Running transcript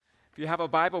you have a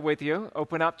Bible with you,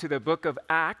 open up to the book of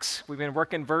Acts. We've been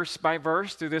working verse by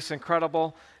verse through this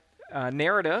incredible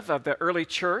narrative of the early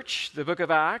church, the book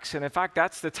of Acts. And in fact,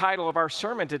 that's the title of our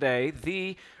sermon today,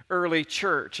 The Early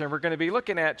Church. And we're going to be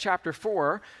looking at chapter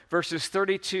 4, verses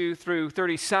 32 through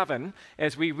 37,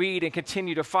 as we read and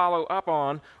continue to follow up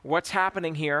on what's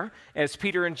happening here, as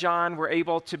Peter and John were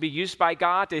able to be used by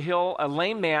God to heal a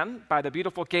lame man by the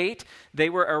beautiful gate. They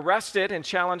were arrested and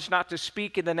challenged not to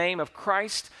speak in the name of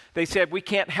Christ. They said, we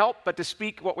can't help but to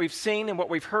speak what we've seen and what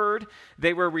we've heard.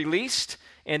 They were released,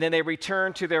 and then they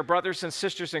returned to their brothers and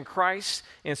sisters in Christ.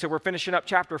 And so we're finishing up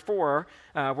chapter 4,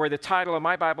 where the title of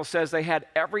my Bible says they had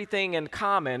everything in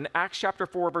common. Acts chapter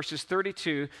 4, verses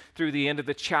 32 through the end of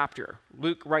the chapter.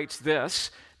 Luke writes this: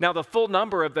 Now the full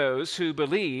number of those who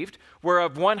believed were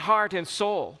of one heart and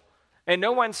soul, and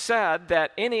no one said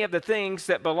that any of the things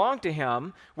that belonged to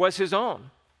him was his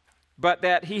own, but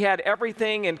that he had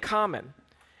everything in common.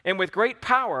 And with great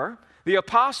power, the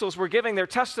apostles were giving their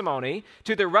testimony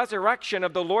to the resurrection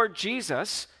of the Lord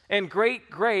Jesus, and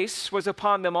great grace was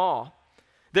upon them all.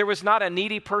 There was not a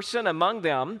needy person among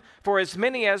them, for as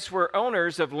many as were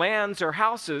owners of lands or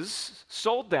houses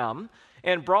sold them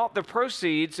and brought the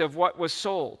proceeds of what was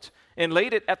sold and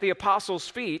laid it at the apostles'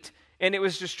 feet, and it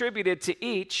was distributed to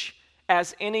each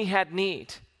as any had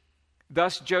need.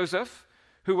 Thus Joseph,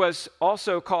 who was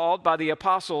also called by the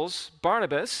apostles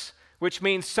Barnabas, which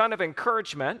means son of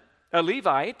encouragement, a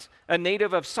Levite, a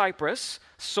native of Cyprus,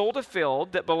 sold a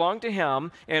field that belonged to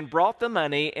him and brought the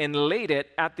money and laid it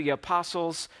at the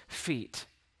apostles' feet.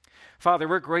 Father,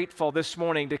 we're grateful this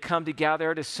morning to come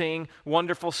together to sing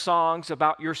wonderful songs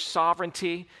about your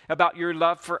sovereignty, about your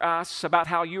love for us, about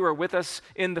how you are with us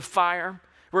in the fire.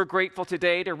 We're grateful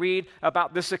today to read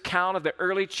about this account of the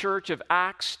early church of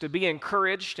Acts, to be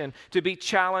encouraged and to be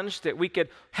challenged that we could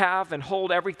have and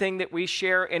hold everything that we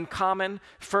share in common.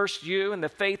 First, you and the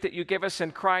faith that you give us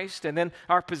in Christ, and then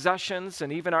our possessions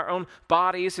and even our own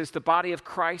bodies as the body of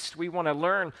Christ. We want to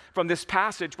learn from this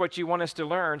passage what you want us to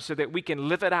learn so that we can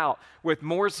live it out with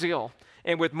more zeal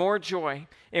and with more joy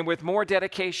and with more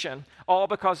dedication, all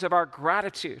because of our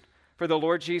gratitude for the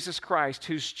Lord Jesus Christ,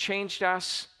 who's changed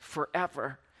us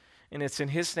forever. And it's in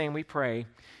his name we pray,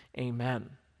 amen.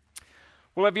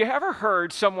 Well, have you ever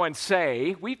heard someone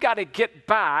say, we've got to get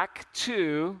back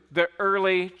to the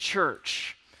early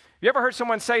church? You ever heard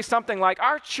someone say something like,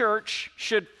 our church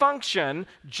should function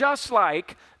just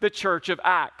like the church of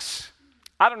Acts?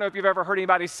 I don't know if you've ever heard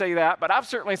anybody say that, but I've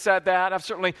certainly said that. I've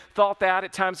certainly thought that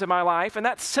at times in my life. And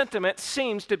that sentiment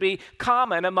seems to be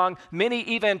common among many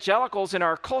evangelicals in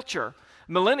our culture.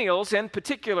 Millennials in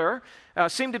particular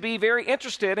seem to be very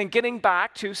interested in getting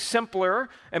back to simpler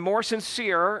and more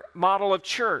sincere model of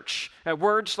church.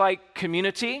 Words like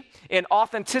community and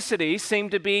authenticity seem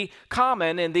to be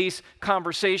common in these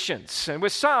conversations. And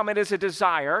with some, it is a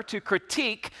desire to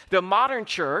critique the modern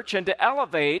church and to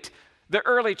elevate the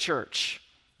early church.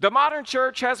 The modern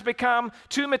church has become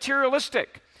too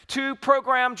materialistic, too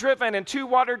program-driven, and too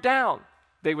watered down,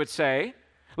 they would say.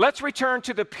 Let's return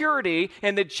to the purity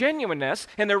and the genuineness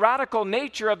and the radical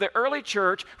nature of the early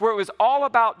church, where it was all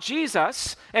about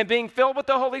Jesus and being filled with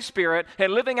the Holy Spirit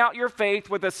and living out your faith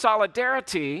with a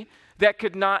solidarity that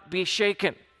could not be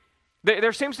shaken.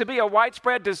 There seems to be a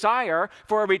widespread desire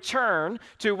for a return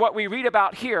to what we read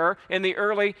about here in the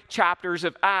early chapters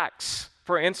of Acts.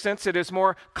 For instance, it is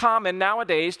more common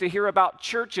nowadays to hear about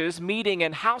churches meeting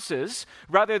in houses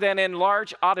rather than in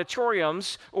large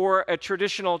auditoriums or a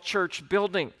traditional church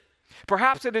building.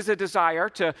 Perhaps it is a desire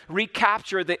to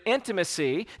recapture the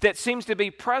intimacy that seems to be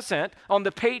present on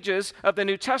the pages of the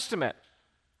New Testament.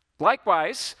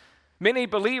 Likewise, many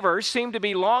believers seem to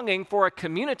be longing for a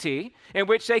community in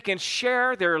which they can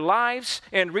share their lives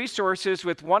and resources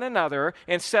with one another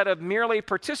instead of merely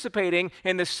participating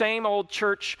in the same old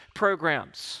church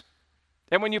programs.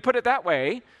 And when you put it that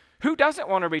way, who doesn't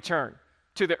want to return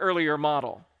to the earlier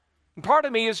model? Part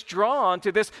of me is drawn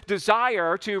to this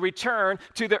desire to return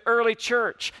to the early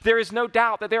church. There is no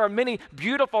doubt that there are many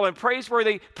beautiful and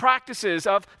praiseworthy practices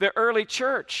of the early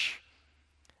church.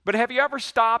 But have you ever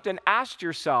stopped and asked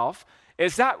yourself,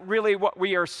 is that really what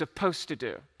we are supposed to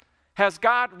do? Has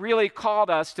God really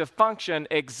called us to function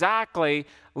exactly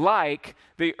like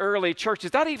the early church?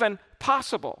 Is that even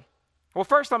possible? Well,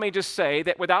 first, let me just say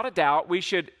that without a doubt, we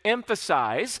should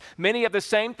emphasize many of the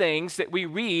same things that we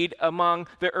read among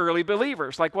the early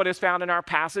believers, like what is found in our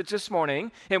passage this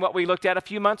morning and what we looked at a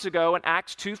few months ago in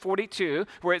Acts 2:42,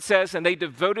 where it says, and they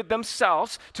devoted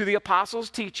themselves to the apostles'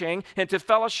 teaching and to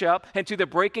fellowship and to the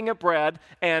breaking of bread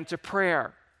and to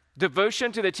prayer.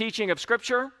 Devotion to the teaching of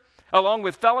Scripture, along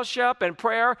with fellowship and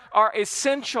prayer, are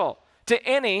essential to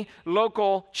any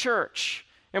local church.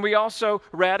 And we also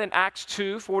read in Acts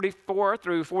 2:44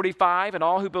 through 45, and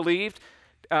all who believed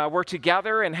were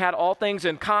together and had all things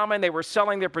in common. They were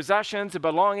selling their possessions and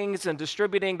belongings and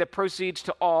distributing the proceeds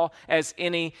to all as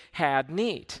any had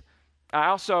need. I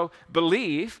also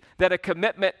believe that a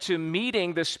commitment to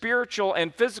meeting the spiritual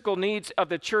and physical needs of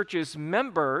the church's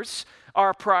members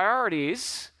are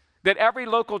priorities that every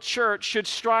local church should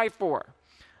strive for.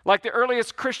 Like the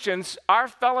earliest Christians, our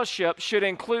fellowship should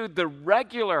include the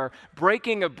regular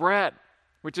breaking of bread,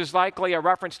 which is likely a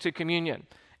reference to communion,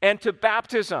 and to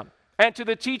baptism, and to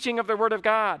the teaching of the Word of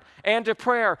God, and to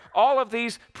prayer. All of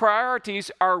these priorities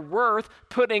are worth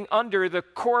putting under the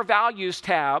core values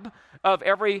tab of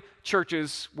every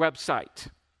church's website.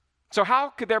 So how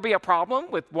could there be a problem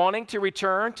with wanting to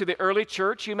return to the early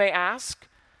church, you may ask?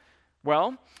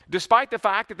 Well, despite the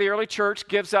fact that the early church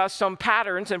gives us some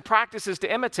patterns and practices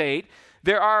to imitate,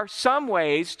 there are some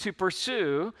ways to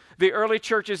pursue the early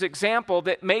church's example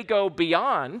that may go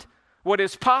beyond what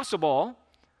is possible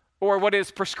or what is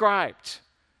prescribed.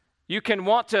 You can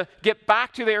want to get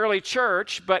back to the early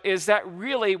church, but is that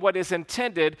really what is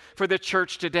intended for the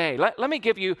church today? Let me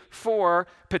give you 4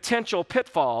 potential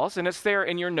pitfalls, and it's there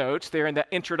in your notes, there in the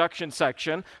introduction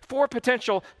section. 4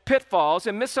 potential pitfalls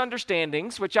and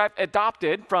misunderstandings, which I've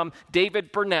adopted from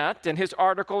David Burnett in his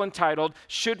article entitled,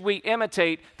 "Should We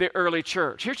Imitate the Early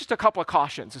Church?" Here's just a couple of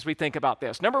cautions as we think about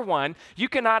this. Number 1, you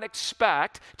cannot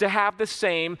expect to have the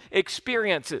same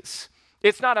experiences.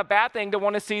 It's not a bad thing to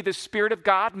want to see the Spirit of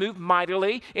God move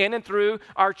mightily in and through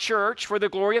our church for the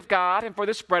glory of God and for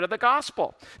the spread of the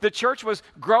gospel. The church was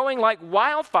growing like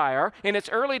wildfire in its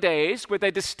early days with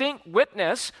a distinct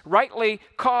witness rightly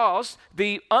caused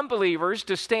the unbelievers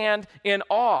to stand in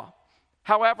awe.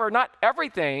 However, not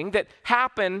everything that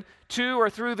happened to or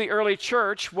through the early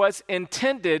church was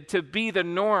intended to be the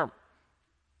norm.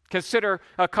 Consider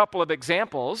a couple of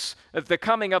examples of the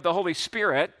coming of the Holy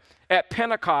Spirit at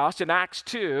Pentecost in Acts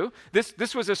 2.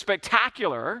 This was a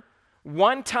spectacular,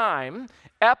 one-time,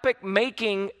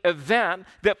 epic-making event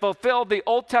that fulfilled the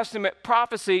Old Testament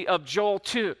prophecy of Joel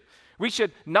 2. We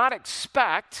should not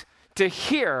expect to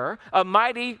hear a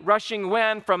mighty rushing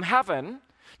wind from heaven,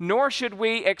 nor should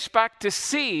we expect to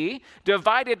see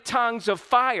divided tongues of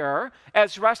fire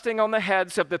as resting on the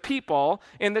heads of the people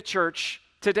in the church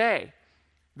today.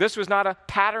 This was not a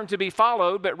pattern to be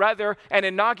followed, but rather an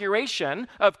inauguration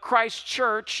of Christ's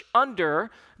church under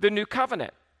the new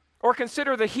covenant. Or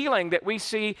consider the healing that we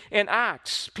see in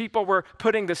Acts. People were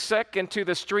putting the sick into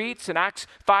the streets in Acts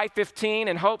 5:15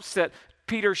 in hopes that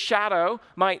Peter's shadow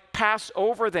might pass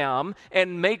over them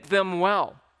and make them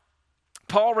well.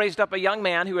 Paul raised up a young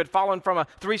man who had fallen from a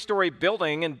 3-story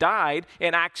building and died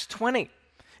in Acts 20.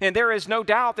 And there is no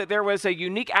doubt that there was a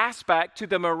unique aspect to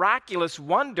the miraculous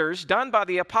wonders done by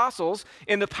the apostles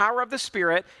in the power of the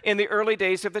Spirit in the early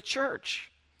days of the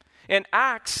church. And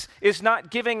Acts is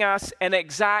not giving us an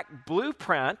exact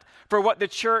blueprint for what the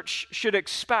church should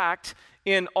expect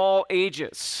in all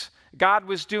ages. God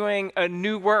was doing a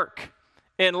new work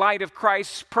in light of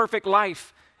Christ's perfect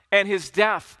life and his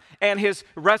death and his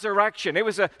resurrection. It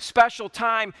was a special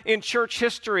time in church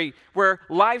history where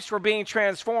lives were being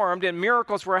transformed and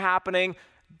miracles were happening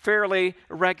fairly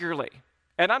regularly.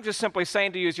 And I'm just simply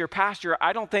saying to you as your pastor,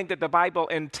 I don't think that the Bible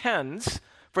intends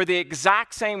for the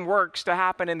exact same works to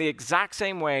happen in the exact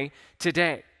same way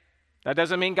today. That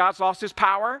doesn't mean God's lost his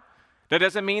power. That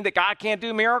doesn't mean that God can't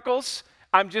do miracles.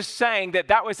 I'm just saying that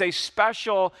that was a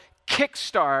special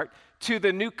kickstart to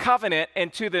the new covenant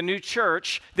and to the new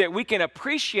church that we can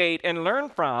appreciate and learn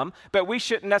from, but we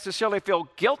shouldn't necessarily feel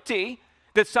guilty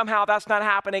that somehow that's not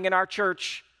happening in our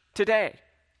church today.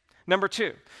 Number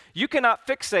 2, you cannot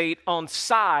fixate on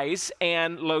size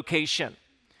and location.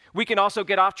 We can also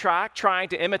get off track trying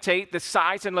to imitate the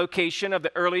size and location of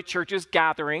the early church's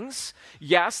gatherings.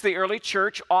 Yes, the early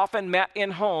church often met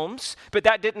in homes, but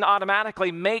that didn't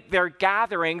automatically make their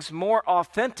gatherings more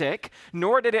authentic,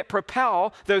 nor did it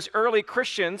propel those early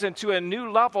Christians into a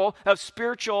new level of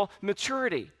spiritual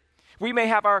maturity. We may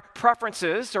have our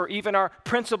preferences or even our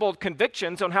principled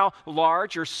convictions on how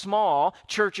large or small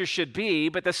churches should be,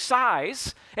 but the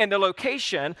size and the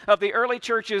location of the early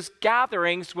church's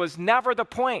gatherings was never the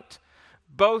point.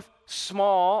 Both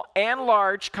small and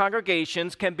large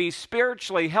congregations can be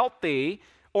spiritually healthy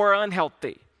or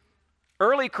unhealthy.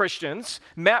 Early Christians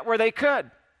met where they could,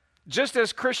 just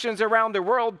as Christians around the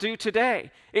world do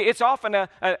today. It's often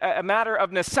a matter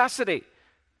of necessity.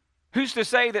 Who's to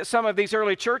say that some of these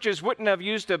early churches wouldn't have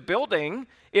used a building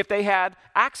if they had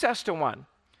access to one?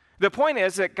 The point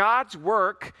is that God's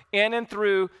work in and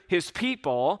through his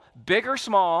people, big or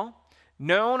small,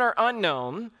 known or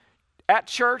unknown, at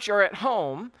church or at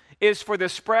home is for the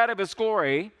spread of his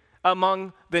glory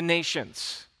among the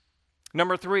nations.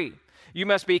 Number 3, you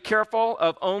must be careful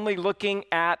of only looking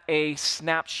at a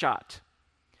snapshot.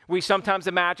 We sometimes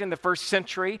imagine the first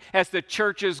century as the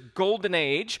church's golden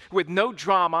age with no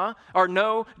drama or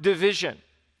no division.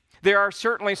 There are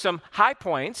certainly some high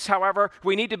points. However,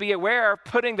 we need to be aware of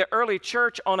putting the early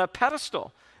church on a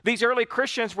pedestal. These early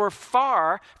Christians were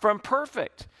far from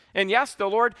perfect. And yes, the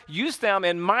Lord used them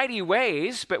in mighty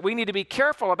ways, but we need to be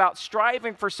careful about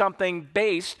striving for something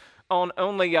based on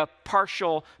only a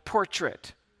partial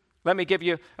portrait. Let me give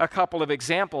you a couple of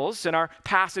examples. In our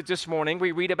passage this morning,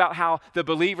 we read about how the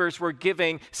believers were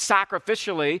giving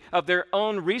sacrificially of their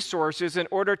own resources in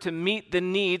order to meet the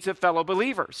needs of fellow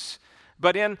believers.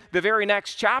 But in the very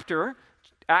next chapter,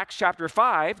 Acts chapter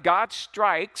 5, God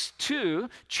strikes 2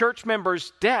 church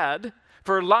members dead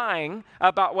for lying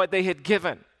about what they had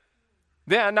given.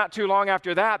 Then, not too long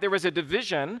after that, there was a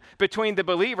division between the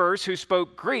believers who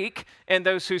spoke Greek and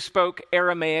those who spoke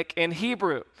Aramaic and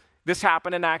Hebrew. This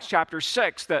happened in Acts chapter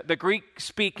 6. The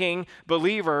Greek-speaking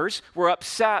believers were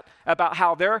upset about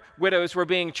how their widows were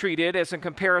being treated as in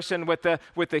comparison with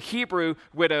the Hebrew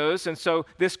widows. And so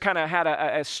this kind of had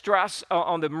a stress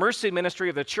on the mercy ministry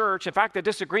of the church. In fact, the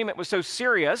disagreement was so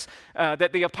serious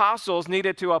that the apostles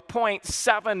needed to appoint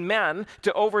 7 men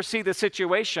to oversee the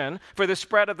situation for the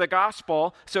spread of the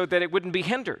gospel so that it wouldn't be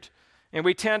hindered. And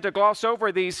we tend to gloss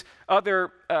over these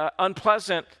other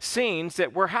unpleasant scenes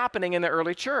that were happening in the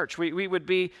early church. We would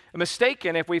be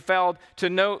mistaken if we failed to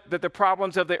note that the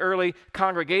problems of the early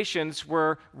congregations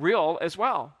were real as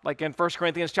well. Like in 1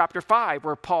 Corinthians chapter 5,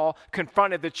 where Paul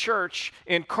confronted the church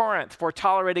in Corinth for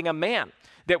tolerating a man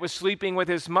that was sleeping with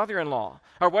his mother-in-law.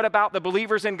 Or what about the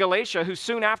believers in Galatia who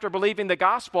soon after believing the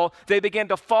gospel, they began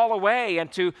to fall away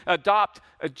and to adopt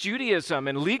Judaism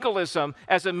and legalism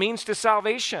as a means to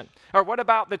salvation? Or what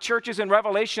about the churches in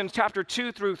Revelation chapter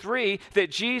 2 through 3 that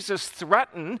Jesus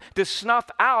threatened to snuff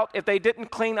out if they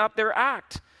didn't clean up their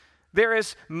act? There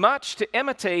is much to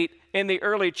imitate in the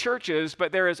early churches,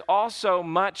 but there is also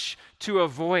much to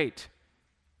avoid.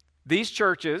 These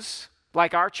churches,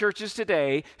 like our churches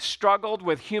today, struggled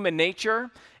with human nature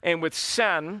and with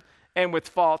sin and with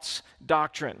false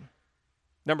doctrine.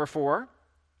 Number 4,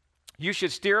 you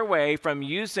should steer away from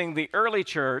using the early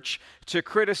church to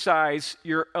criticize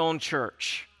your own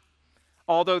church.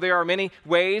 Although there are many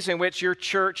ways in which your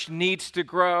church needs to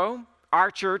grow, our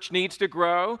church needs to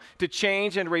grow, to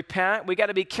change and repent, we got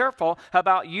to be careful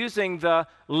about using the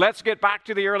let's get back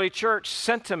to the early church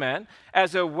sentiment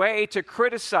as a way to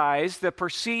criticize the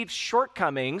perceived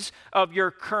shortcomings of your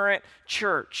current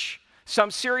church.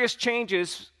 Some serious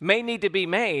changes may need to be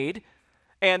made,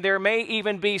 and there may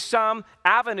even be some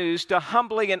avenues to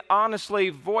humbly and honestly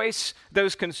voice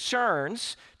those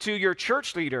concerns to your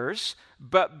church leaders,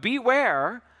 but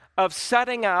beware of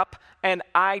setting up an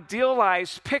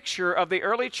idealized picture of the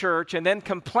early church and then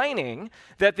complaining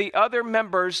that the other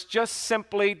members just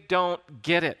simply don't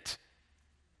get it.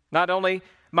 Not only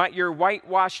might your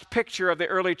whitewashed picture of the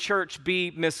early church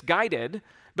be misguided,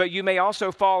 but you may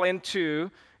also fall into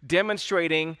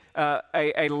demonstrating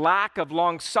a lack of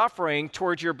long-suffering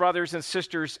towards your brothers and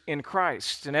sisters in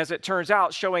Christ. And as it turns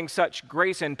out, showing such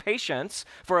grace and patience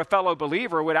for a fellow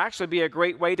believer would actually be a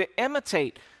great way to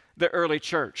imitate the early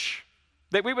church.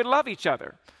 That we would love each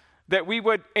other, that we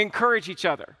would encourage each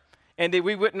other, and that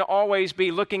we wouldn't always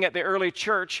be looking at the early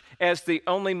church as the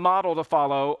only model to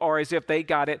follow or as if they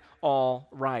got it all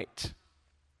right.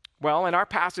 Well, in our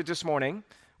passage this morning,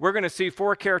 we're going to see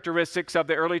 4 characteristics of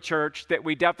the early church that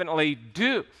we definitely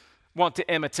do want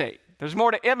to imitate. There's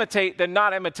more to imitate than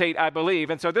not imitate, I believe.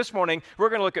 And so this morning, we're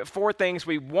going to look at 4 things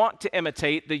we want to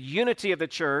imitate: the unity of the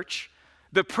church,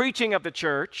 the preaching of the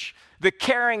church, the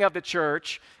caring of the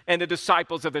church, and the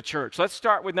disciples of the church. Let's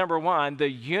start with number 1,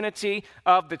 the unity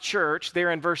of the church,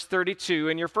 there in verse 32.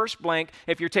 And your first blank,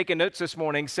 if you're taking notes this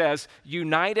morning, says,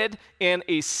 united in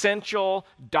essential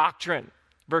doctrine.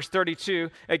 Verse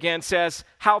 32 again says,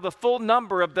 how the full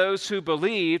number of those who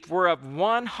believed were of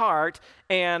one heart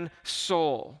and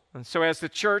soul. And so as the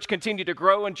church continued to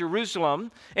grow in Jerusalem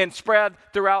and spread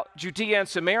throughout Judea and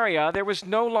Samaria, there was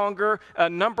no longer a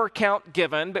number count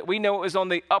given, but we know it was on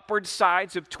the upward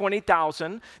sides of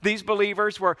 20,000. These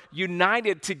believers were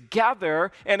united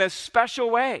together in a special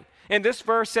way. And this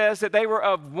verse says that they were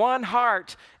of one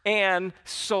heart and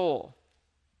soul.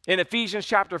 In Ephesians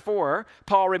chapter 4,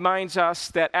 Paul reminds us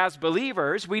that as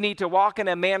believers, we need to walk in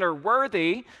a manner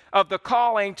worthy of the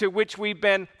calling to which we've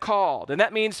been called. And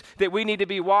that means that we need to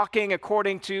be walking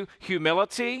according to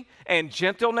humility and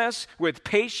gentleness, with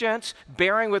patience,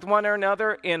 bearing with one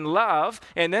another in love.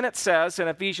 And then it says in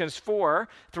Ephesians 4,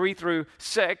 3 through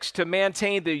 6, to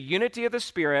maintain the unity of the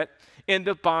Spirit in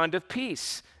the bond of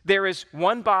peace. There is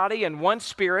one body and one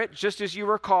Spirit, just as you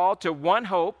were called to one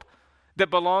hope that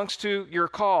belongs to your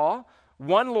call,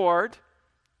 one Lord,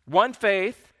 one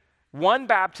faith, one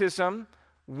baptism,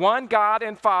 one God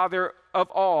and Father of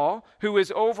all, who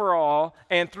is over all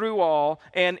and through all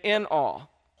and in all.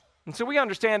 And so we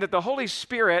understand that the Holy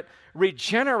Spirit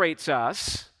regenerates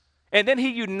us, and then he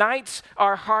unites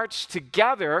our hearts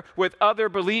together with other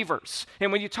believers.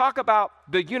 And when you talk about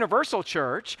the universal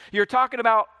church, you're talking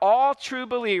about all true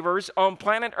believers on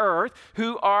planet Earth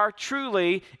who are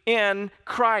truly in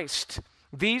Christ.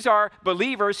 These are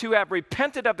believers who have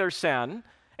repented of their sin,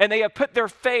 and they have put their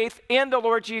faith in the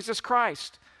Lord Jesus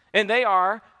Christ. And they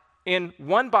are in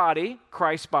one body,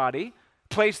 Christ's body,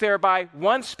 placed there by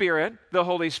one Spirit, the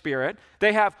Holy Spirit.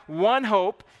 They have one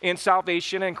hope in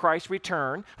salvation and Christ's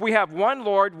return. We have one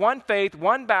Lord, one faith,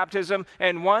 one baptism,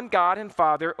 and one God and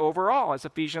Father over all, as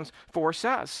Ephesians 4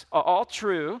 says. All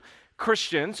true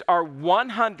Christians are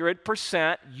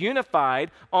 100%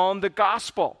 unified on the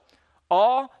gospel.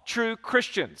 All true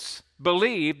Christians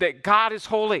believe that God is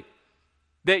holy,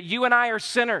 that you and I are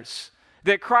sinners,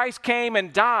 that Christ came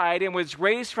and died and was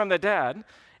raised from the dead,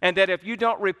 and that if you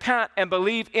don't repent and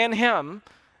believe in him,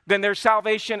 then there's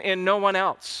salvation in no one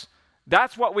else.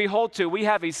 That's what we hold to. We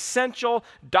have essential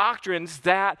doctrines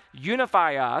that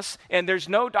unify us, and there's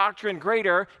no doctrine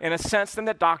greater in a sense than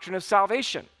the doctrine of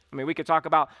salvation. I mean, we could talk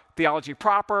about theology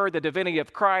proper, the divinity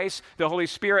of Christ, the Holy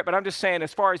Spirit, but I'm just saying,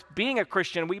 as far as being a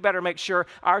Christian, we better make sure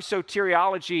our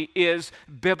soteriology is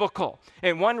biblical.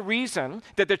 And one reason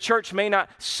that the church may not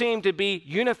seem to be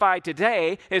unified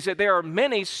today is that there are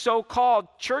many so-called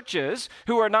churches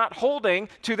who are not holding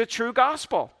to the true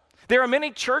gospel. There are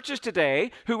many churches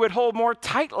today who would hold more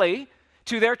tightly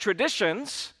to their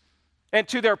traditions and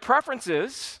to their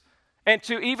preferences and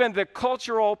to even the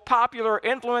cultural popular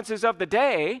influences of the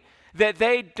day, that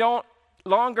they don't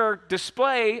longer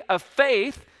display a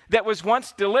faith that was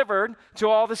once delivered to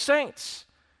all the saints.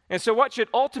 And so what should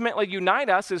ultimately unite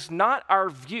us is not our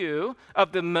view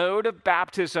of the mode of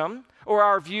baptism or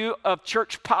our view of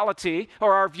church polity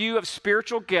or our view of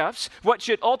spiritual gifts. What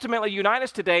should ultimately unite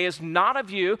us today is not a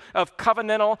view of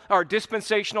covenantal or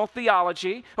dispensational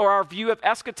theology or our view of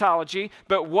eschatology,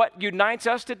 but what unites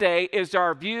us today is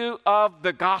our view of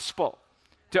the gospel,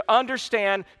 to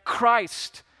understand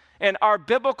Christ and our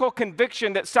biblical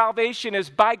conviction that salvation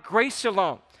is by grace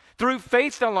alone, through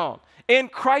faith alone, in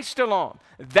Christ alone.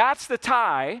 That's the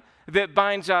tie that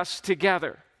binds us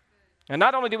together. And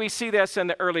not only do we see this in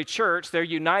the early church, they're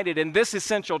united in this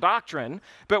essential doctrine,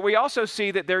 but we also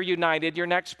see that they're united, your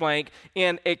next blank,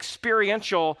 in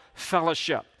experiential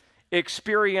fellowship.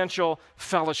 Experiential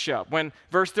fellowship. When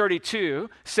verse 32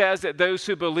 says that those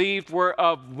who believed were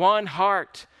of one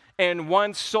heart and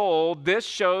one soul, this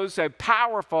shows a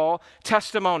powerful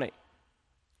testimony.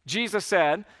 Jesus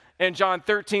said in John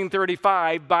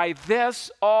 13:35, "By this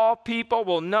all people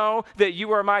will know that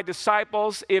you are my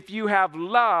disciples if you have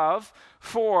love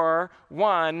for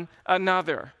one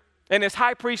another." In his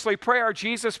high priestly prayer,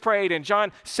 Jesus prayed in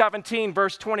John 17,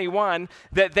 verse 21,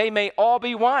 that they may all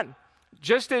be one,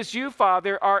 just as you,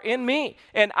 Father, are in me,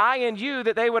 and I in you,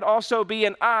 that they would also be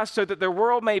in us, so that the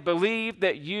world may believe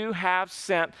that you have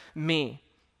sent me.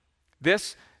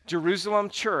 This Jerusalem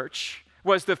church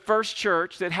was the first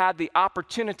church that had the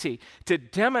opportunity to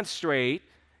demonstrate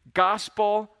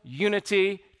gospel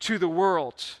unity to the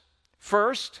world.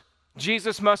 First,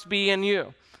 Jesus must be in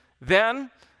you.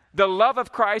 Then, the love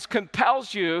of Christ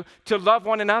compels you to love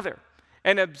one another.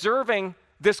 And observing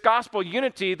this gospel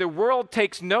unity, the world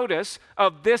takes notice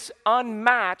of this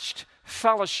unmatched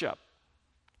fellowship.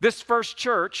 This first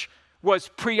church was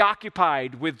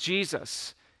preoccupied with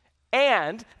Jesus,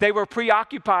 and they were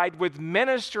preoccupied with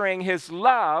ministering his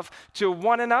love to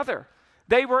one another.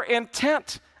 They were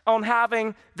intent on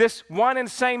having this one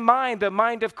and same mind, the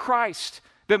mind of Christ,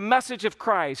 the message of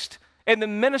Christ, and the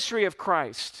ministry of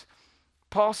Christ.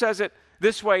 Paul says it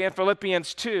this way in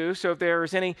Philippians 2, so if there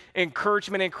is any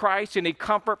encouragement in Christ, any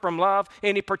comfort from love,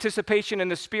 any participation in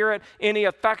the Spirit, any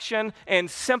affection and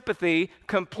sympathy,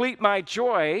 complete my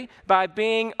joy by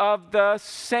being of the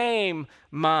same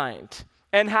mind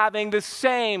and having the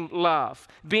same love,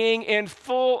 being in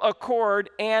full accord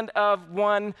and of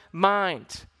one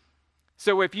mind.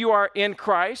 So if you are in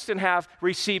Christ and have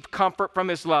received comfort from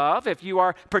his love, if you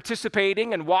are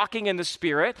participating and walking in the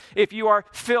Spirit, if you are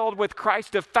filled with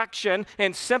Christ's affection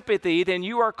and sympathy, then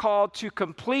you are called to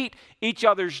complete each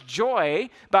other's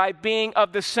joy by being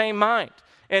of the same mind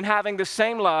and having the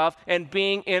same love and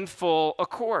being in full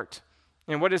accord.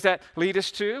 And what does that lead us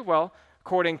to? Well,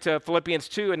 according to Philippians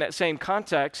 2, in that same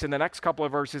context, in the next couple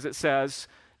of verses, it says,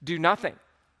 do nothing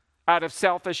out of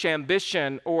selfish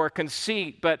ambition or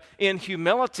conceit, but in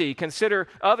humility consider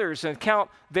others and count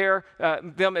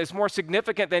them as more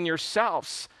significant than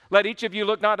yourselves. Let each of you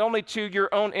look not only to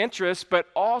your own interests, but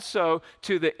also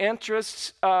to the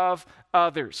interests of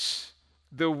others.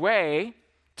 The way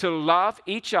to love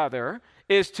each other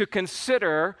is to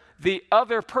consider the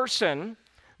other person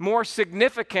more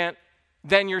significant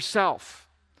than yourself.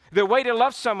 The way to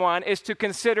love someone is to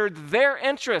consider their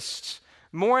interests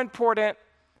more important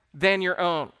than your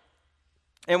own.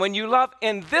 And when you love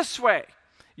in this way,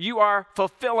 you are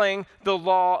fulfilling the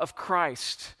law of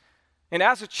Christ. And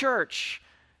as a church,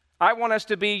 I want us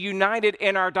to be united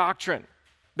in our doctrine.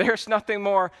 There's nothing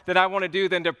more that I want to do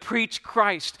than to preach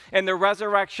Christ and the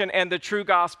resurrection and the true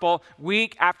gospel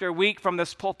week after week from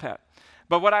this pulpit.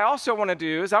 But what I also want to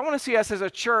do is I want to see us as a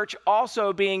church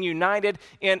also being united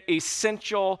in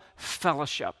essential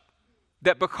fellowship.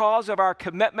 That because of our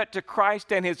commitment to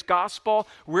Christ and his gospel,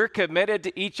 we're committed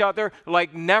to each other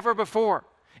like never before.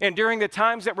 And during the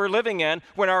times that we're living in,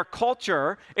 when our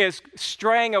culture is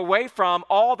straying away from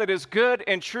all that is good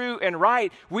and true and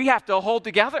right, we have to hold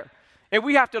together. And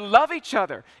we have to love each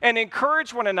other and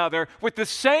encourage one another with the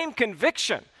same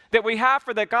conviction that we have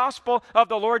for the gospel of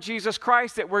the Lord Jesus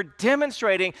Christ, that we're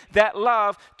demonstrating that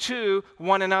love to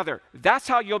one another. That's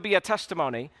how you'll be a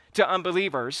testimony to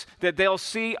unbelievers, that they'll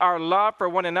see our love for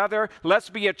one another. Let's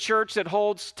be a church that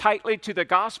holds tightly to the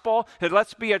gospel, and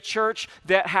let's be a church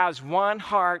that has one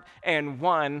heart and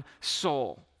one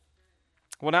soul.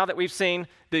 Well, now that we've seen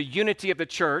the unity of the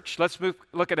church, let's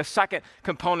look at a second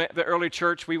component of the early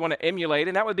church we want to emulate,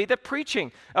 and that would be the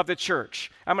preaching of the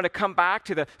church. I'm going to come back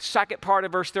to the second part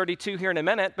of verse 32 here in a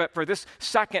minute, but for this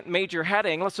second major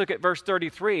heading, let's look at verse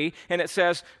 33, and it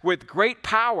says, with great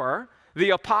power, the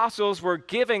apostles were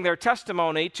giving their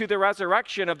testimony to the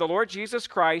resurrection of the Lord Jesus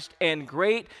Christ, and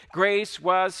great grace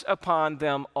was upon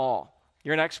them all.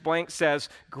 Your next blank says,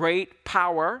 great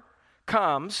power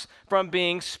comes from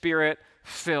being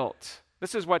Spirit-filled.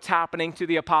 This is what's happening to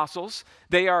the apostles.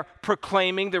 They are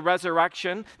proclaiming the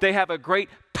resurrection. They have a great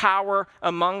power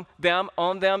among them,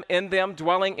 on them, in them,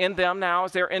 dwelling in them now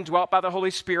as they're indwelt by the Holy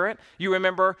Spirit. You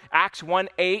remember Acts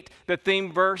 1:8, the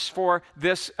theme verse for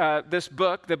this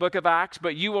book, the book of Acts,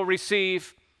 but you will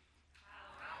receive.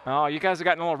 Oh, you guys have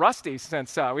gotten a little rusty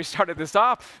since we started this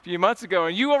off a few months ago.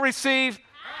 And you will receive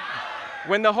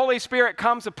when the Holy Spirit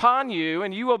comes upon you,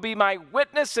 and you will be my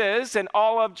witnesses in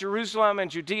all of Jerusalem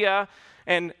and Judea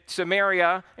and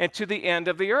Samaria and to the end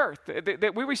of the earth.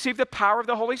 That we receive the power of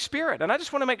the Holy Spirit. And I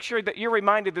just want to make sure that you're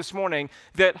reminded this morning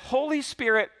that Holy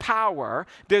Spirit power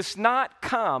does not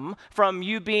come from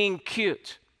you being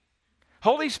cute.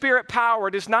 Holy Spirit power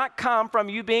does not come from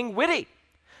you being witty.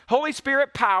 Holy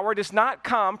Spirit power does not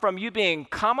come from you being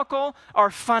comical or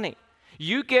funny.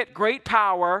 You get great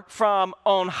power from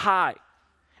on high.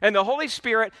 And the Holy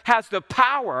Spirit has the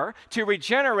power to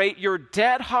regenerate your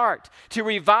dead heart, to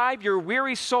revive your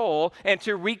weary soul, and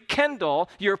to rekindle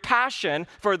your passion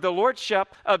for the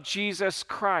Lordship of Jesus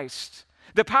Christ.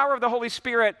 The power of the Holy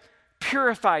Spirit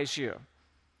purifies you.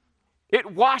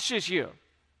 It washes you.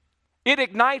 It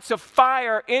ignites a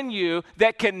fire in you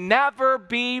that can never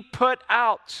be put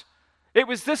out. It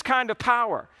was this kind of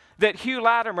power that Hugh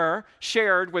Latimer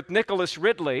shared with Nicholas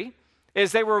Ridley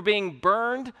as they were being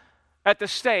burned at the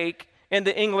stake in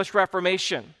the English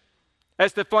Reformation.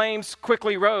 As the flames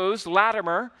quickly rose,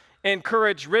 Latimer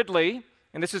encouraged Ridley,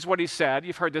 and this is what he said.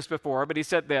 You've heard this before, but he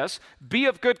said this: "Be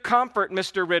of good comfort,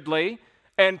 Mr. Ridley,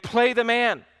 and play the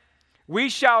man. We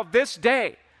shall this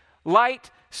day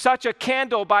light such a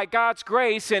candle by God's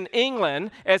grace in England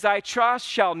as I trust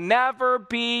shall never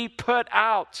be put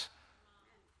out."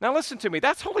 Now listen to me.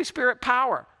 That's Holy Spirit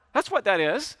power. That's what that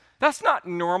is. That's not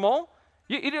normal.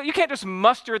 You can't just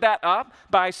muster that up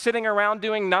by sitting around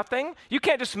doing nothing. You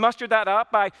can't just muster that up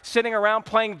by sitting around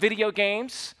playing video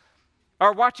games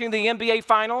or watching the NBA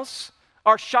finals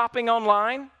or shopping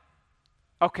online.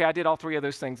 Okay, I did all three of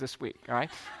those things this week, all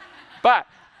right? But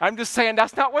I'm just saying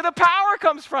that's not where the power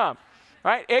comes from,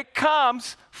 right? It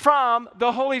comes from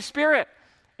the Holy Spirit,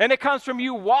 and it comes from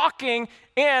you walking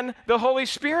in the Holy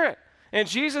Spirit. And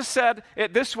Jesus said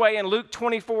it this way in Luke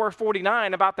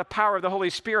 24:49 about the power of the Holy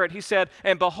Spirit. He said,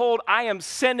 "And behold, I am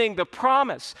sending the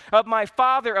promise of my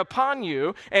Father upon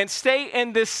you, and stay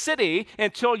in this city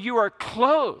until you are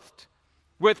clothed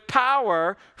with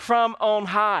power from on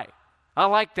high." I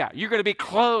like that. You're going to be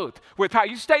clothed with power.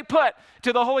 You stay put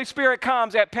till the Holy Spirit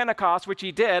comes at Pentecost, which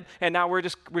he did, and now we're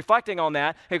just reflecting on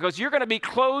that. He goes, you're going to be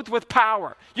clothed with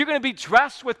power. You're going to be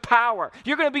dressed with power.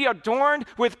 You're going to be adorned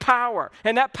with power,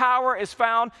 and that power is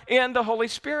found in the Holy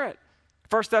Spirit.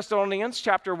 1 Thessalonians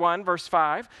chapter 1, verse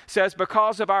 5 says,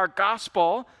 because our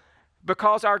gospel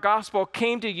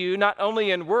came to you not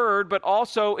only in word, but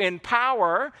also in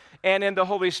power and in the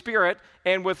Holy Spirit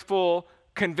and with full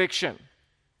conviction.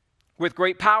 With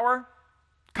great power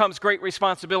comes great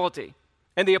responsibility.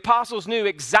 And the apostles knew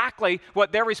exactly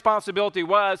what their responsibility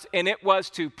was, and it was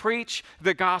to preach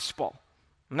the gospel.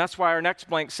 And that's why our next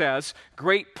blank says,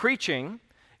 great preaching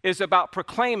is about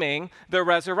proclaiming the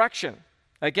resurrection.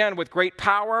 Again, with great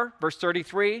power, verse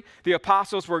 33, the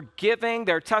apostles were giving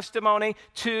their testimony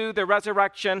to the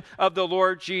resurrection of the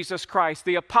Lord Jesus Christ.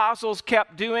 The apostles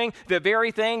kept doing the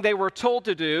very thing they were told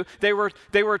to do. They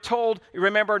were told,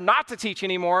 remember, not to teach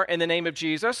anymore in the name of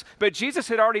Jesus, but Jesus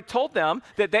had already told them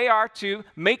that they are to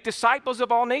make disciples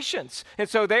of all nations. And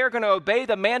so they are going to obey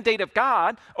the mandate of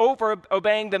God over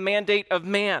obeying the mandate of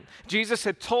man. Jesus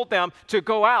had told them to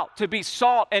go out, to be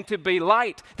salt and to be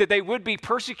light, that they would be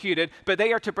persecuted, but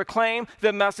they are to proclaim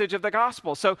the message of the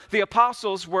gospel. So the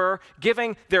apostles were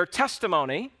giving their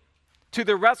testimony to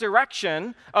the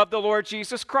resurrection of the Lord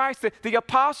Jesus Christ. The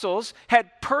apostles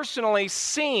had personally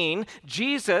seen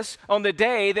Jesus on the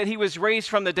day that he was raised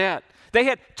from the dead. They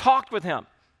had talked with him.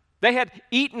 They had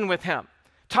eaten with him.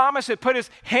 Thomas had put his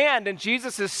hand in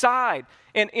Jesus' side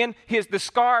and in the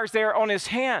scars there on his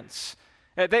hands.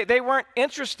 They weren't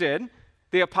interested,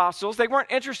 the apostles, they weren't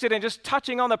interested in just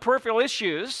touching on the peripheral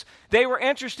issues. They were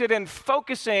interested in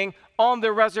focusing on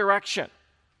the resurrection.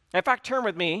 In fact, turn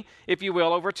with me, if you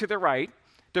will, over to the right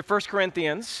to 1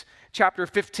 Corinthians chapter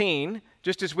 15,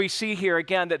 just as we see here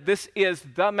again that this is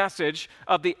the message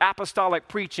of the apostolic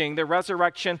preaching, the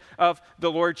resurrection of the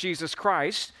Lord Jesus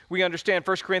Christ. We understand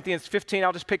 1 Corinthians 15,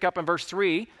 I'll just pick up in verse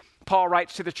 3. Paul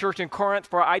writes to the church in Corinth,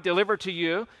 "For I delivered to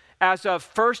you as of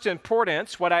first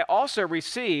importance what I also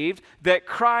received, that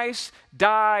Christ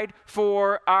died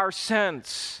for our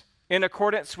sins in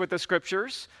accordance with the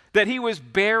scriptures, that he was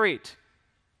buried,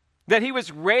 that he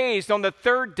was raised on the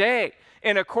third day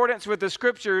in accordance with the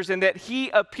scriptures, and that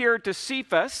he appeared to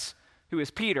Cephas," who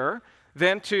is Peter,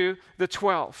 "then to the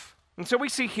 12. And so we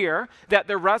see here that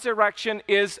the resurrection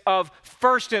is of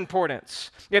first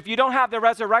importance. If you don't have the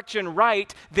resurrection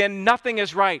right, then nothing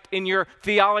is right in your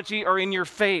theology or in your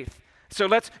faith. So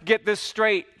let's get this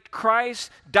straight.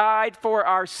 Christ died for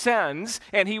our sins,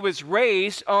 and he was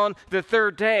raised on the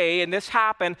third day, and this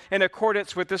happened in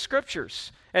accordance with the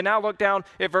scriptures. And now look down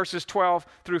at verses 12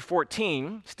 through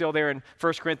 14, still there in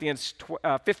 1 Corinthians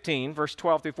 15, verse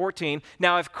 12 through 14.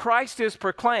 "Now if Christ is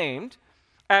proclaimed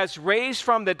as raised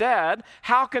from the dead,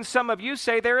 how can some of you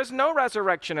say there is no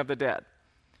resurrection of the dead?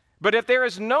 But if there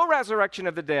is no resurrection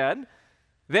of the dead,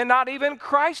 then not even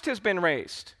Christ has been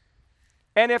raised.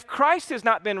 And if Christ has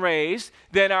not been raised,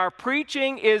 then our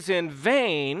preaching is in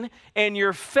vain, and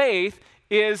your faith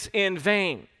is in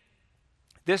vain."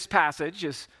 This passage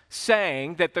is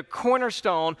saying that the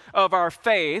cornerstone of our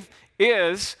faith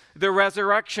is the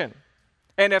resurrection.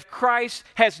 And if Christ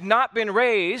has not been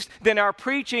raised, then our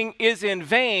preaching is in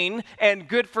vain and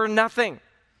good for nothing.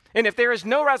 And if there is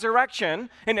no resurrection,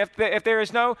 and if there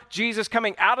is no Jesus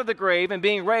coming out of the grave and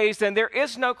being raised, then there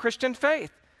is no Christian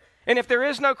faith. And if there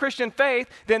is no Christian faith,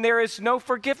 then there is no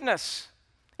forgiveness,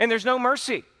 and there's no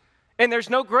mercy, and there's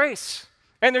no grace,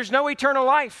 and there's no eternal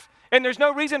life, and there's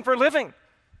no reason for living.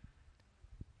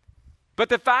 But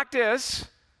the fact is,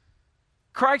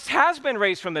 Christ has been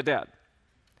raised from the dead.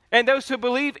 And those who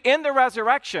believe in the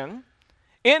resurrection,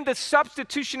 in the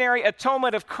substitutionary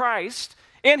atonement of Christ,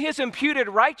 in his imputed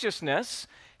righteousness,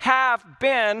 have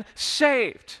been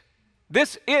saved.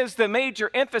 This is the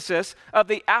major emphasis of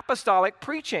the apostolic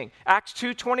preaching. Acts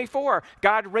 2:24,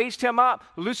 God raised him up,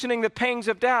 loosening the pangs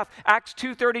of death. Acts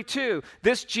 2:32,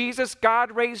 this Jesus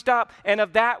God raised up, and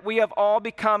of that we have all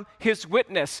become his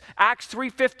witness. Acts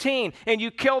 3:15, and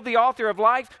you killed the author of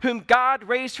life, whom God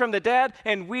raised from the dead,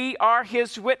 and we are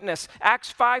his witness. Acts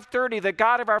 5:30, the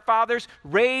God of our fathers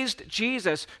raised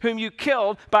Jesus, whom you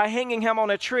killed by hanging him on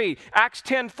a tree. Acts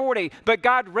 10:40, but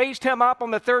God raised him up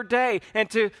on the third day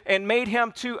and made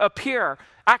him to appear.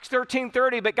 Acts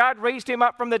 13:30, but God raised him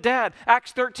up from the dead.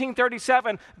 Acts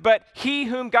 13:37, but he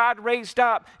whom God raised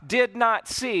up did not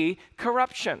see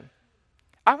corruption.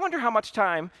 I wonder how much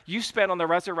time you spend on the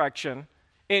resurrection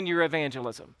in your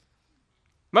evangelism.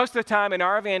 Most of the time in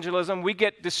our evangelism, we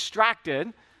get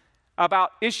distracted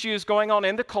about issues going on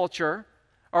in the culture,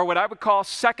 or what I would call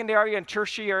secondary and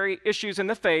tertiary issues in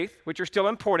the faith, which are still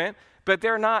important, but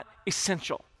they're not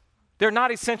essential. They're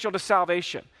not essential to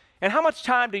salvation. And how much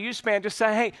time do you spend just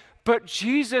saying, hey, but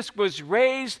Jesus was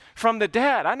raised from the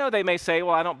dead? I know they may say,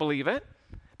 well, I don't believe it.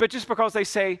 But just because they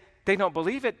say they don't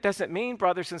believe it doesn't mean,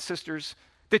 brothers and sisters,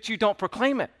 that you don't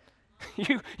proclaim it.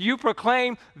 You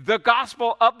proclaim the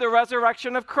gospel of the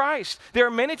resurrection of Christ. There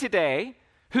are many today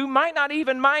who might not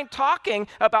even mind talking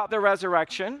about the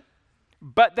resurrection,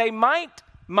 but they might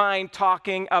mind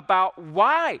talking about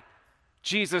why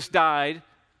Jesus died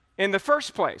in the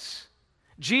first place.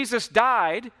 Jesus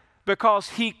died because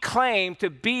he claimed to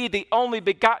be the only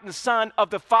begotten Son of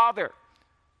the Father.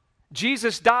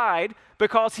 Jesus died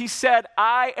because he said,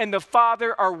 I and the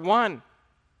Father are one.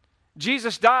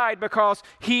 Jesus died because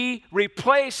he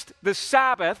replaced the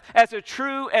Sabbath as a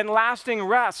true and lasting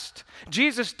rest.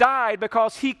 Jesus died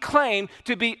because he claimed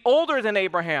to be older than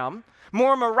Abraham,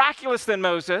 more miraculous than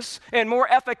Moses, and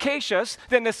more efficacious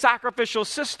than the sacrificial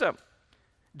system.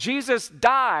 Jesus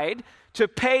died to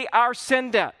pay our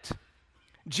sin debt.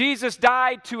 Jesus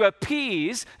died to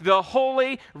appease the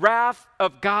holy wrath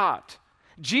of God.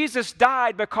 Jesus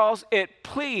died because it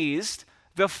pleased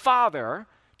the Father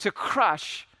to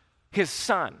crush his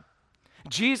Son.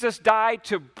 Jesus died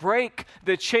to break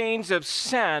the chains of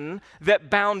sin that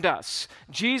bound us.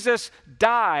 Jesus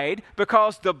died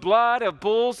because the blood of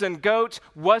bulls and goats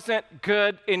wasn't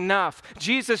good enough.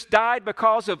 Jesus died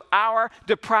because of our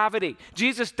depravity.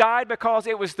 Jesus died because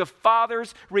it was the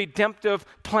Father's redemptive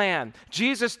plan.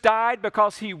 Jesus died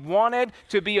because he wanted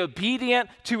to be obedient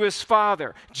to his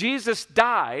Father. Jesus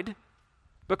died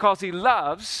because he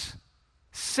loves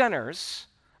sinners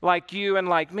like you and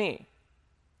like me.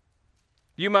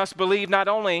 You must believe not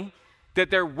only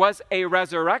that there was a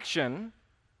resurrection,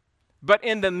 but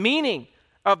in the meaning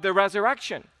of the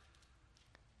resurrection.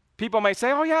 People may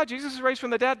say, oh yeah, Jesus is raised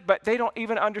from the dead, but they don't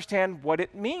even understand what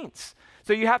it means.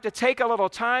 So you have to take a little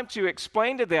time to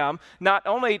explain to them, not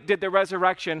only did the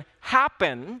resurrection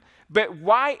happen, but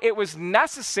why it was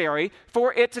necessary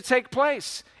for it to take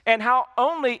place, and how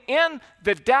only in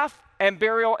the death and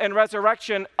burial and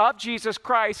resurrection of Jesus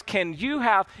Christ can you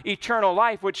have eternal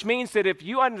life, which means that if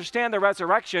you understand the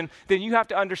resurrection, then you have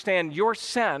to understand your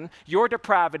sin, your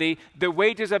depravity, the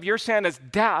wages of your sin is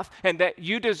death, and that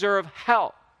you deserve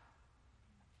hell.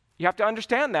 You have to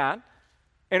understand that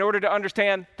in order to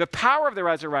understand the power of the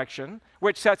resurrection,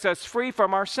 which sets us free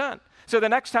from our sin. So the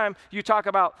next time you talk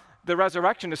about the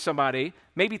resurrection to somebody,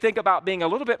 maybe think about being a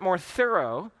little bit more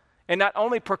thorough and not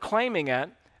only proclaiming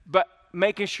it, but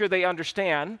making sure they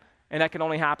understand, and that can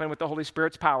only happen with the Holy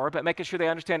Spirit's power, but making sure they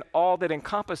understand all that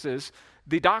encompasses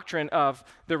the doctrine of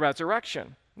the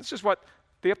resurrection. This is what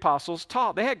the apostles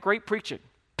taught. They had great preaching,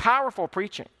 powerful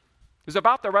preaching. It was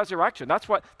about the resurrection. That's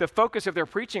what the focus of their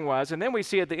preaching was. And then we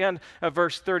see at the end of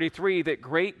verse 33 that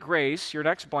great grace, your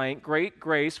next blank, great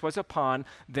grace was upon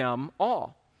them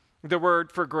all. The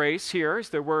word for grace here is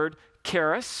the word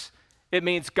charis. It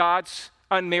means God's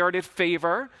unmerited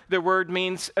favor. The word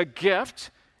means a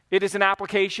gift. It is an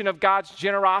application of God's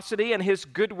generosity and his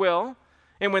goodwill.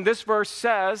 And when this verse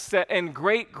says that and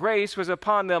great grace was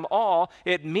upon them all,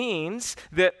 it means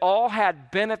that all had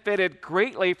benefited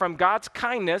greatly from God's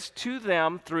kindness to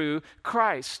them through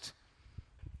Christ.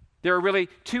 There are really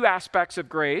two aspects of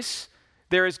grace.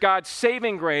 There is God's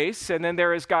saving grace, and then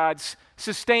there is God's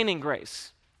sustaining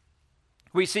grace.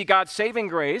 We see God's saving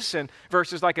grace in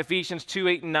verses like Ephesians 2,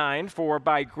 8, and 9, for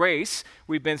by grace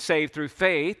we've been saved through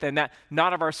faith, and that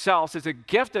not of ourselves is a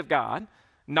gift of God,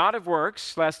 not of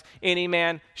works, lest any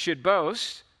man should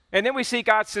boast. And then we see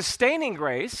God's sustaining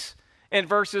grace in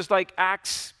verses like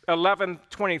Acts 11,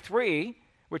 23,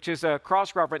 which is a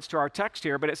cross-reference to our text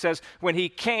here, but it says, when he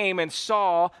came and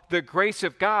saw the grace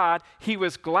of God, he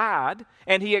was glad,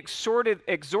 and he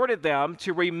exhorted them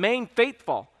to remain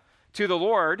faithful to the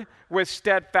Lord with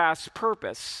steadfast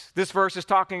purpose. This verse is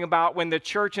talking about when the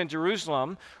church in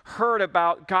Jerusalem heard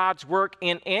about God's work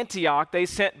in Antioch, they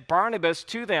sent Barnabas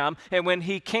to them, and when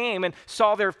he came and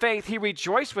saw their faith, he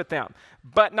rejoiced with them.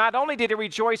 But not only did he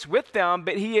rejoice with them,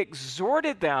 but he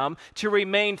exhorted them to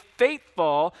remain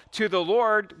faithful to the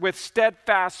Lord with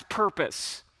steadfast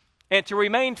purpose. And to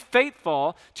remain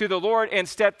faithful to the Lord in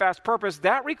steadfast purpose,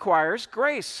 that requires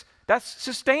grace. That's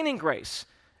sustaining grace.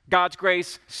 God's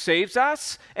grace saves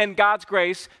us, and God's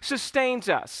grace sustains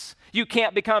us. You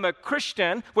can't become a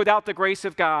Christian without the grace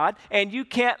of God, and you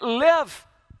can't live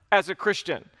as a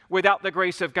Christian without the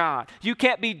grace of God. You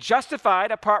can't be justified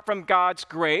apart from God's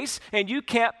grace, and you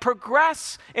can't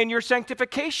progress in your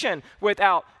sanctification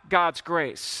without God's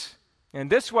grace.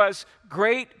 And this was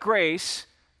great grace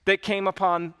that came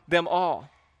upon them all.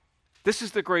 This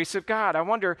is the grace of God. I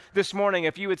wonder this morning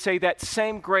if you would say that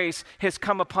same grace has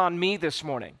come upon me this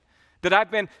morning, that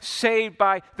I've been saved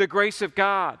by the grace of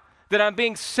God, that I'm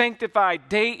being sanctified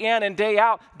day in and day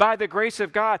out by the grace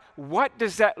of God. What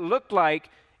does that look like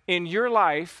in your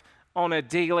life on a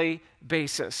daily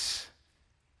basis?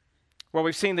 Well,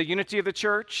 we've seen the unity of the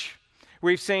church.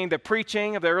 We've seen the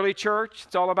preaching of the early church.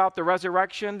 It's all about the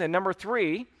resurrection. And number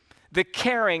 3, the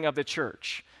caring of the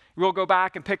church. We'll go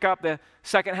back and pick up the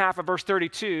second half of verse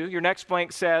 32. Your next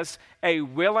blank says, a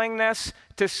willingness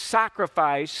to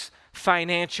sacrifice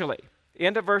financially.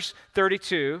 End of verse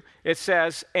 32, it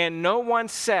says, and no one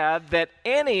said that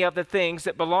any of the things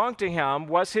that belonged to him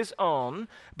was his own,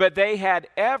 but they had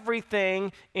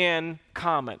everything in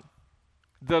common.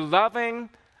 The loving,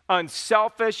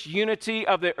 unselfish unity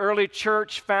of the early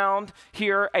church found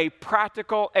here a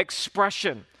practical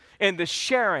expression in the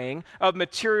sharing of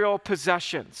material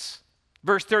possessions.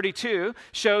 Verse 32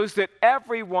 shows that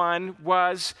everyone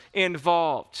was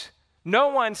involved. No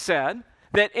one said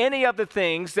that any of the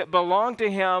things that belonged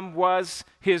to him was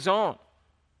his own.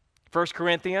 1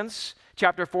 Corinthians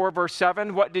chapter 4, verse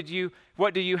 7, what do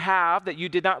you have that you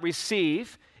did not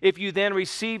receive? If you then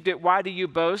received it, why do you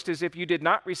boast as if you did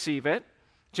not receive it?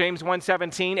 James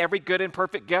 1:17, every good and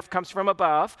perfect gift comes from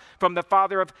above, from the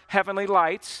Father of heavenly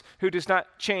lights, who does not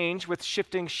change with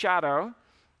shifting shadow.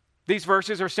 These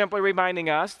verses are simply reminding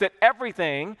us that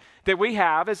everything that we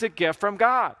have is a gift from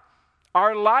God.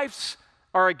 Our lives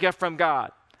are a gift from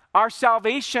God. Our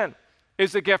salvation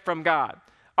is a gift from God.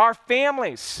 Our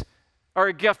families are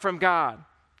a gift from God.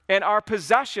 And our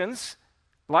possessions,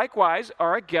 likewise,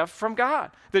 are a gift from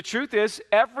God. The truth is,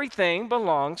 everything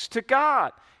belongs to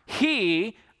God.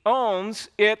 He owns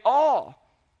it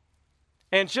all.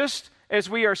 And just as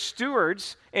we are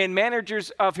stewards and managers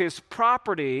of his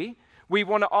property, we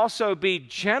want to also be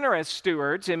generous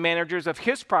stewards and managers of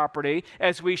his property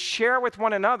as we share with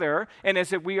one another and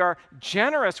as we are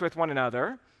generous with one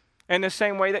another in the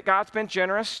same way that God's been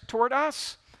generous toward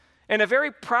us. And a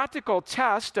very practical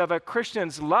test of a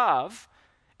Christian's love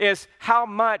is how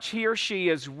much he or she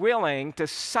is willing to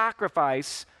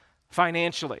sacrifice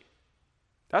financially.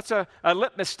 That's a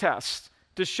litmus test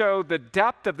to show the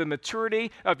depth of the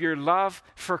maturity of your love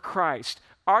for Christ.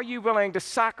 Are you willing to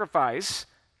sacrifice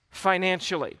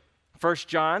financially? 1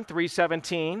 John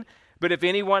 3:17, but if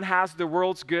anyone has the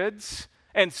world's goods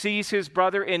and sees his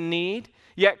brother in need,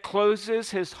 yet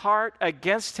closes his heart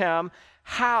against him,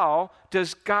 how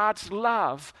does God's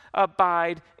love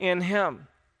abide in him?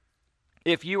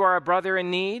 If you are a brother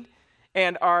in need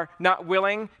and are not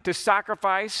willing to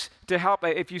sacrifice to help,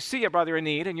 if you see a brother in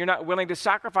need and you're not willing to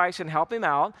sacrifice and help him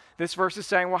out, this verse is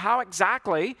saying, well, how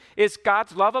exactly is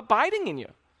God's love abiding in you?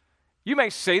 You may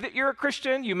say that you're a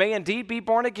Christian, you may indeed be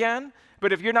born again,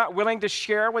 but if you're not willing to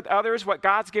share with others what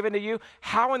God's given to you,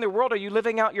 how in the world are you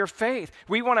living out your faith?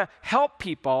 We want to help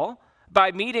people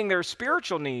by meeting their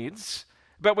spiritual needs,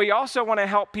 but we also want to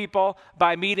help people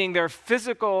by meeting their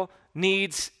physical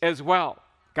needs as well.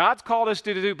 God's called us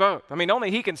to do both. I mean, only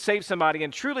he can save somebody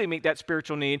and truly meet that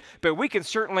spiritual need, but we can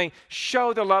certainly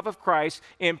show the love of Christ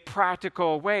in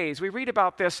practical ways. We read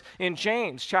about this in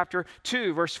James chapter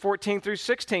 2, verse 14 through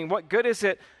 16. What good is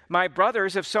it, my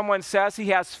brothers, if someone says he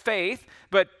has faith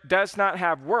but does not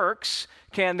have works?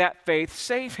 Can that faith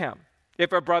save him?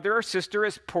 If a brother or sister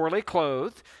is poorly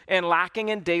clothed and lacking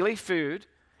in daily food,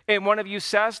 and one of you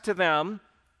says to them,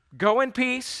 go in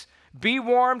peace, be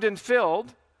warmed and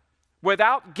filled,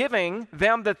 without giving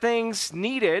them the things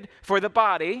needed for the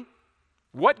body,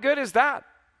 what good is that?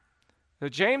 So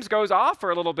James goes off for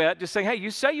a little bit, just saying, hey,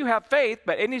 you say you have faith,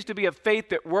 but it needs to be a faith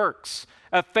that works,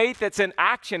 a faith that's in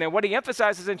action. And what he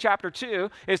emphasizes in chapter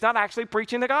 2 is not actually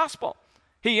preaching the gospel.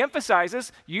 He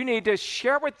emphasizes you need to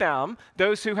share with them,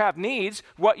 those who have needs,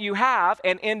 what you have,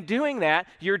 and in doing that,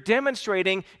 you're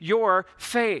demonstrating your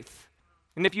faith.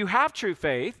 And if you have true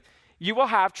faith, you will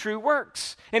have true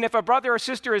works. And if a brother or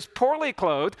sister is poorly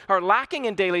clothed or lacking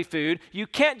in daily food, you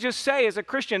can't just say as a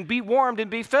Christian, be warmed and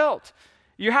be filled.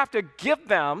 You have to give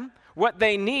them what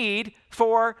they need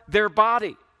for their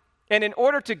body. And in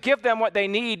order to give them what they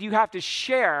need, you have to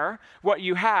share what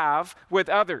you have with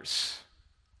others.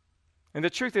 And the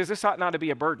truth is, this ought not to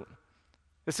be a burden.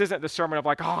 This isn't the sermon of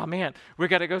like, oh man, we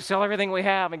got to go sell everything we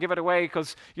have and give it away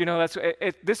because,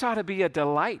 this ought to be a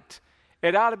delight.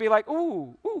 It ought to be like,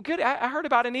 ooh, good. I heard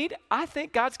about a need. I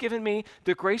think God's given me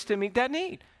the grace to meet that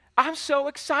need. I'm so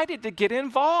excited to get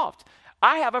involved.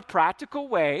 I have a practical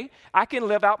way I can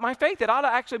live out my faith. It ought to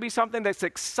actually be something that's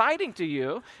exciting to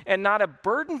you and not a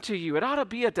burden to you. It ought to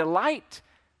be a delight.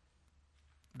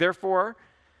 Therefore,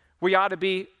 we ought to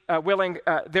be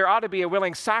there ought to be a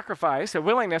willing sacrifice, a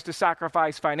willingness to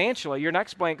sacrifice financially. Your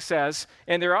next blank says,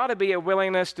 and there ought to be a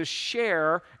willingness to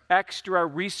share extra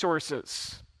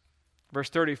resources. Verse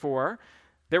 34,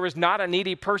 there was not a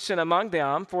needy person among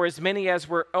them, for as many as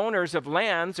were owners of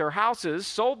lands or houses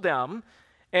sold them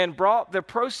and brought the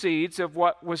proceeds of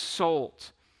what was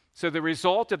sold. So the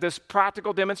result of this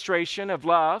practical demonstration of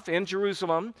love in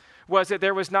Jerusalem was that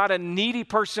there was not a needy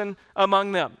person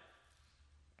among them.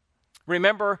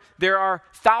 Remember, there are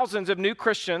thousands of new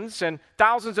Christians and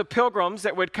thousands of pilgrims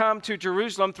that would come to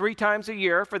Jerusalem 3 times a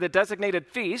year for the designated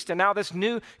feast. And now this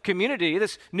new community,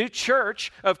 this new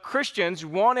church of Christians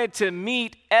wanted to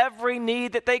meet every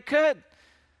need that they could.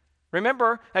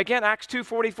 Remember, again, Acts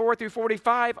 2:44 through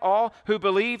 45, all who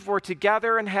believed were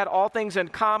together and had all things in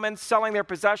common, selling their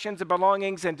possessions and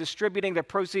belongings and distributing the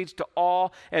proceeds to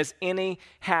all as any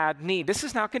had need. This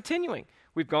is now continuing.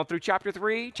 We've gone through chapter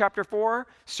 3, chapter 4.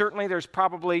 Certainly there's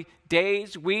probably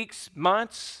days, weeks,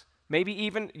 months, maybe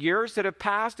even years that have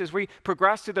passed as we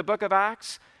progress through the book of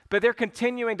Acts. But they're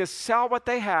continuing to sell what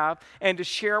they have and to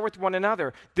share with one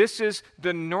another. This is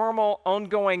the normal,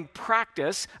 ongoing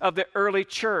practice of the early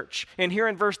church. And here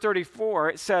in verse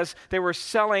 34, it says they were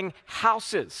selling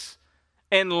houses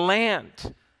and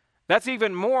land. That's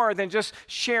even more than just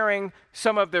sharing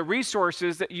some of the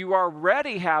resources that you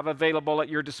already have available at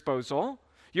your disposal.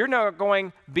 You're now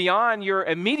going beyond your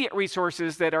immediate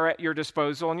resources that are at your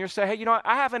disposal, and you're saying, hey, you know what?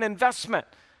 I have an investment.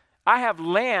 I have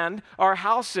land or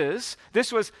houses.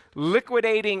 This was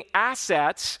liquidating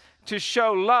assets to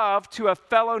show love to a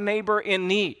fellow neighbor in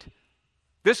need.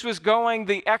 This was going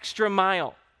the extra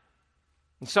mile.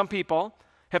 And some people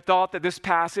have thought that this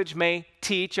passage may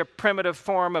teach a primitive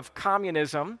form of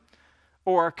communism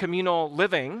or communal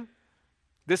living.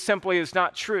 This simply is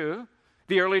not true.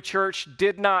 The early church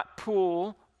did not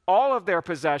pool all of their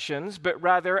possessions, but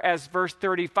rather, as verse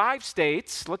 35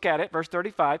 states, look at it, verse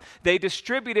 35, they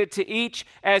distributed to each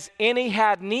as any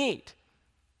had need.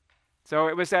 So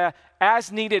it was a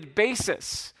as-needed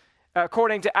basis.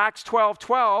 According to Acts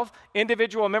 12:12,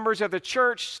 individual members of the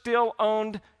church still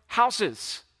owned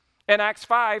houses. In Acts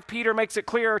 5, Peter makes it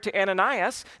clear to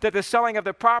Ananias that the selling of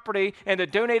the property and the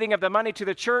donating of the money to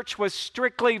the church was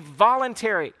strictly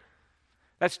voluntary.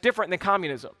 That's different than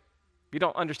communism. You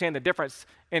don't understand the difference.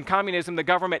 In communism, the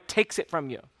government takes it from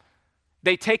you.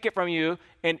 They take it from you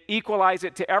and equalize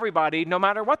it to everybody, no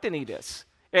matter what the need is.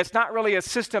 It's not really a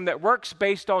system that works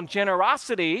based on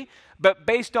generosity, but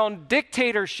based on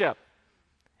dictatorship.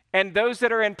 And those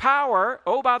that are in power,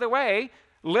 oh, by the way,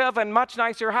 live in much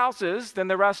nicer houses than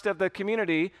the rest of the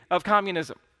community of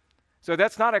communism. So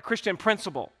that's not a Christian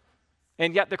principle.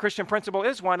 And yet the Christian principle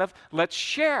is one of let's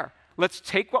share. Let's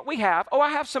take what we have. Oh, I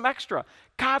have some extra.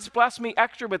 God's blessed me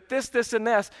extra with this, this, and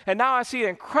this. And now I see an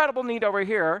incredible need over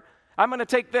here. I'm going to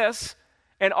take this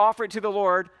and offer it to the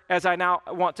Lord as I now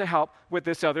want to help with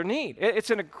this other need.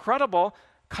 It's an incredible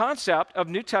concept of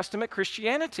New Testament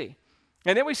Christianity.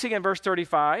 And then we see in verse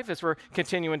 35, as we're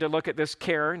continuing to look at this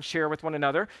care and share with one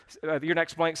another, your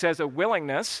next blank says a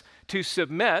willingness to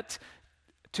submit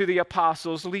to the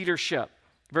apostles' leadership.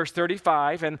 Verse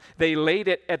 35, and they laid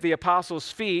it at the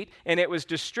apostles' feet, and it was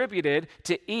distributed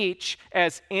to each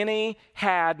as any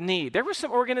had need. There was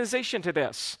some organization to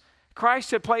this.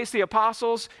 Christ had placed the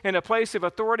apostles in a place of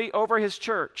authority over his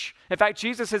church. In fact,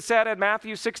 Jesus had said in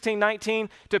Matthew 16:19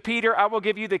 to Peter, I will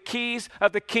give you the keys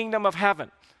of the kingdom of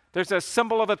heaven. There's a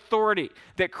symbol of authority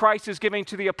that Christ is giving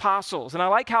to the apostles. And I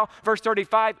like how verse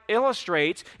 35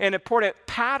 illustrates an important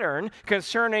pattern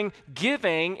concerning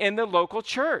giving in the local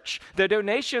church. The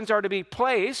donations are to be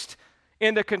placed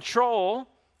in the control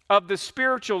of the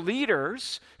spiritual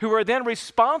leaders who are then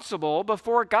responsible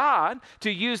before God to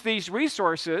use these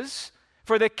resources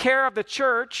for the care of the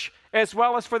church as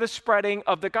well as for the spreading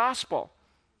of the gospel.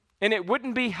 And it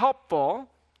wouldn't be helpful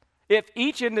if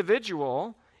each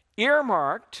individual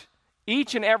earmarked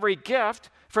each and every gift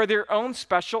for their own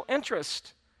special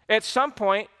interest. At some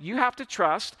point, you have to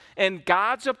trust in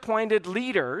God's appointed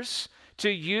leaders to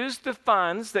use the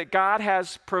funds that God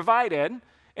has provided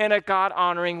in a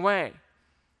God-honoring way.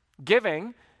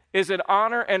 Giving is an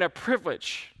honor and a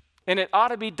privilege, and it ought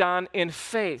to be done in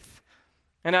faith.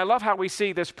 And I love how we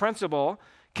see this principle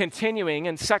continuing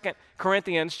in 2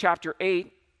 Corinthians chapter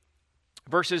 8,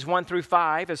 verses 1 through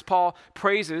 5, as Paul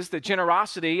praises the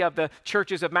generosity of the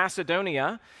churches of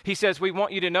Macedonia. He says, we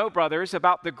want you to know, brothers,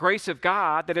 about the grace of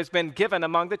God that has been given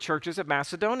among the churches of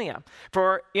Macedonia.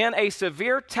 For in a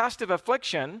severe test of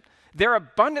affliction, their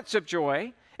abundance of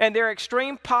joy and their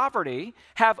extreme poverty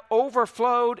have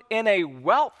overflowed in a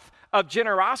wealth of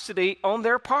generosity on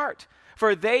their part.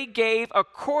 For they gave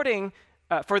according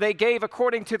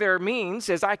to their means,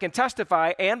 as I can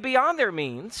testify, and beyond their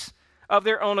means of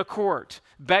their own accord,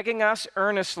 begging us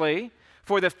earnestly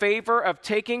for the favor of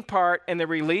taking part in the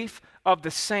relief of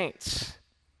the saints.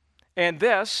 And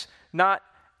this, not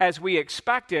as we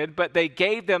expected, but they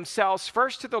gave themselves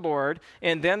first to the Lord,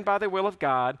 and then by the will of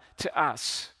God to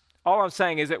us. All I'm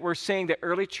saying is that we're seeing the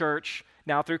early church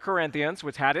now through Corinthians,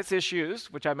 which had its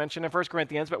issues, which I mentioned in 1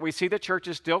 Corinthians, but we see the church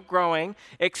is still growing,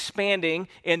 expanding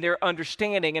in their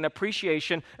understanding and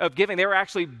appreciation of giving. They were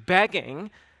actually begging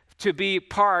to be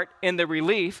part in the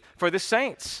relief for the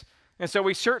saints. And so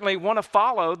we certainly want to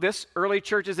follow this early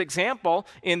church's example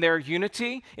in their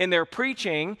unity, in their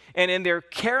preaching, and in their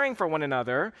caring for one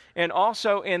another, and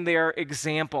also in their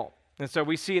example. And so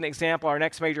we see an example. Our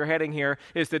next major heading here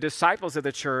is the disciples of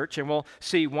the church, and we'll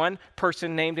see one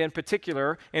person named in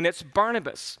particular, and it's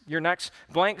Barnabas. Your next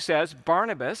blank says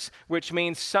Barnabas, which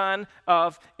means son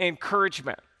of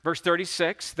encouragement. Verse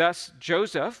 36, thus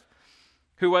Joseph,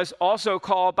 who was also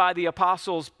called by the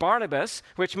apostles Barnabas,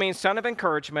 which means son of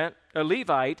encouragement, a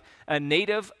Levite, a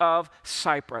native of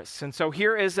Cyprus. And so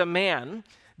here is a man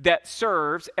that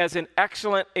serves as an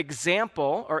excellent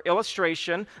example or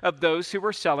illustration of those who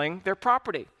were selling their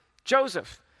property.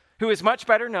 Joseph, who is much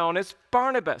better known as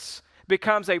Barnabas,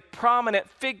 becomes a prominent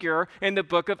figure in the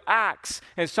book of Acts.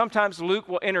 And sometimes Luke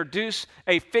will introduce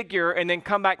a figure and then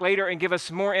come back later and give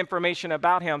us more information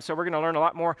about him. So we're going to learn a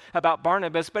lot more about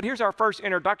Barnabas. But here's our first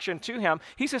introduction to him.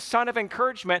 He's a son of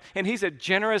encouragement, and he's a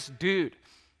generous dude.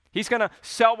 He's going to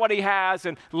sell what he has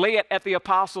and lay it at the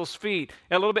apostles' feet.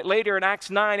 And a little bit later in Acts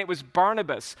 9, it was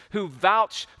Barnabas who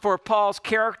vouched for Paul's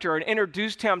character and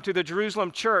introduced him to the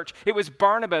Jerusalem church. It was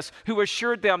Barnabas who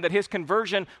assured them that his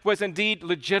conversion was indeed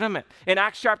legitimate. In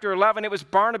Acts chapter 11, it was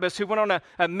Barnabas who went on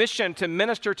a mission to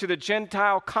minister to the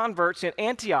Gentile converts in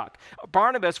Antioch.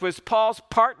 Barnabas was Paul's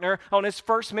partner on his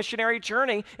first missionary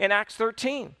journey in Acts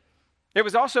 13. It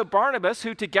was also Barnabas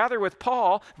who, together with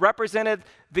Paul, represented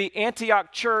the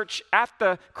Antioch church at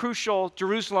the crucial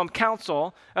Jerusalem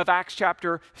council of Acts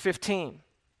chapter 15.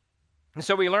 And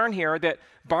so we learn here that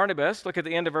Barnabas, look at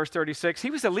the end of verse 36,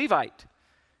 he was a Levite,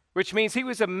 which means he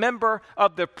was a member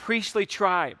of the priestly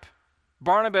tribe.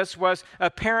 Barnabas was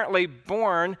apparently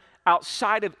born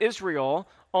outside of Israel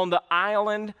on the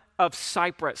island of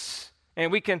Cyprus.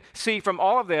 And we can see from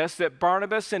all of this that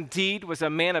Barnabas indeed was a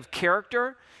man of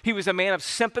character. He was a man of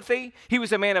sympathy. He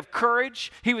was a man of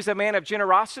courage. He was a man of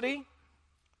generosity.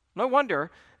 No wonder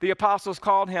the apostles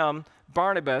called him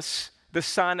Barnabas, the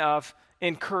son of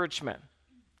encouragement.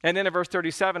 And then in verse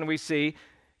 37, we see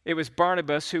it was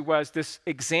Barnabas who was this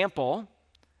example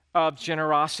of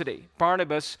generosity.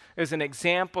 Barnabas is an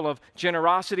example of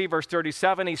generosity. Verse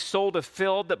 37, he sold a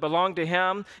field that belonged to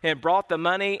him and brought the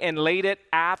money and laid it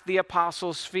at the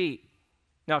apostles' feet.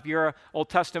 Now, if you're an Old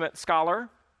Testament scholar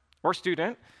or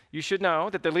student, you should know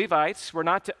that the Levites were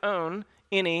not to own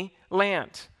any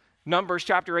land. Numbers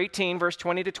chapter 18, verse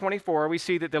 20 to 24, we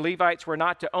see that the Levites were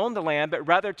not to own the land, but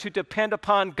rather to depend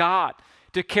upon God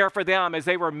to care for them as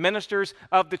they were ministers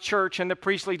of the church and the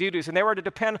priestly duties. And they were to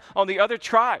depend on the other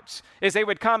tribes as they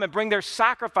would come and bring their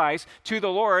sacrifice to the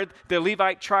Lord. The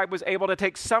Levite tribe was able to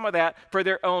take some of that for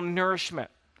their own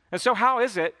nourishment. And so how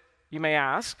is it, you may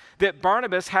ask, that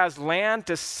Barnabas has land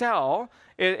to sell?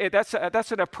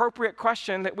 That's an appropriate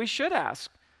question that we should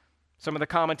ask. Some of the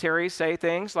commentaries say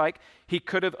things like he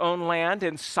could have owned land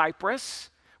in Cyprus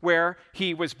where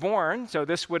he was born, so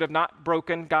this would have not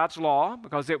broken God's law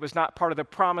because it was not part of the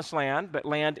promised land, but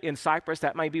land in Cyprus,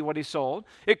 that might be what he sold.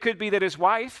 It could be that his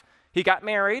wife, he got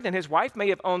married and his wife may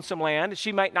have owned some land.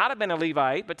 She might not have been a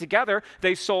Levite, but together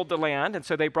they sold the land, and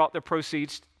so they brought the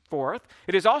proceeds forth.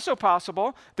 It is also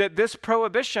possible that this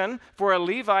prohibition for a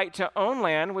Levite to own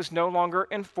land was no longer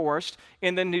enforced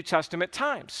in the New Testament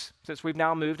times, since we've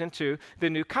now moved into the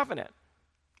New Covenant.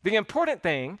 The important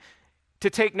thing to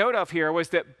take note of here was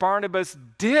that Barnabas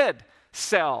did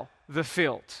sell the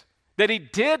field, that he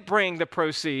did bring the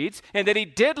proceeds, and that he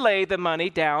did lay the money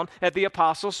down at the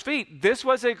apostles' feet. This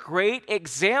was a great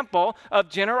example of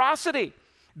generosity.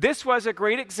 This was a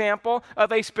great example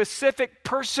of a specific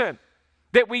person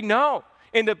that we know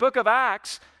in the book of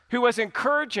Acts who was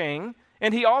encouraging,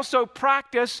 and he also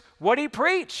practiced what he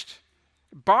preached.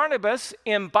 Barnabas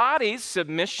embodies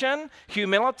submission,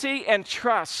 humility, and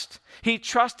trust. He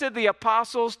trusted the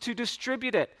apostles to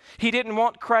distribute it. He didn't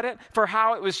want credit for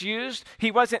how it was used.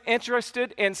 He wasn't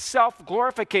interested in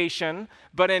self-glorification,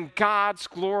 but in God's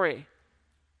glory.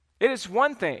 It is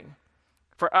one thing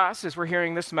for us as we're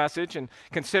hearing this message and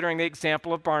considering the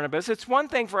example of Barnabas. It's one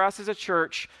thing for us as a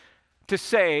church to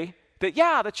say that,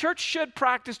 yeah, the church should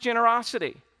practice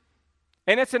generosity.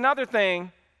 And it's another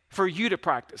thing for you to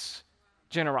practice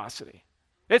generosity.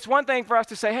 It's one thing for us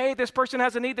to say, hey, this person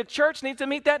has a need. The church needs to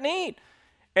meet that need.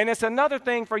 And it's another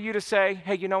thing for you to say,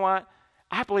 hey, you know what?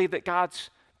 I believe that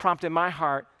God's prompted my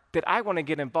heart that I want to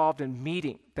get involved in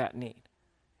meeting that need.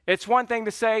 It's one thing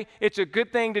to say, it's a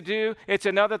good thing to do. It's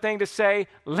another thing to say,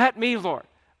 let me, Lord.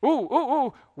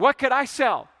 Ooh, what could I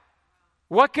sell?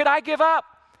 What could I give up?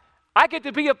 I get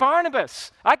to be a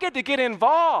Barnabas. I get to get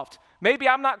involved. Maybe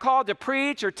I'm not called to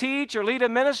preach or teach or lead a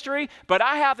ministry, but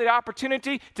I have the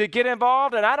opportunity to get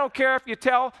involved, and I don't care if you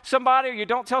tell somebody or you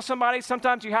don't tell somebody.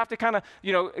 Sometimes you have to kind of,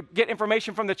 get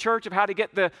information from the church of how to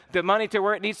get the money to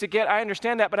where it needs to get. I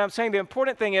understand that, but I'm saying the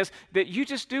important thing is that you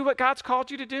just do what God's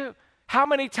called you to do. How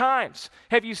many times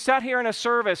have you sat here in a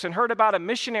service and heard about a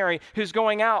missionary who's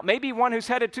going out, maybe one who's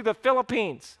headed to the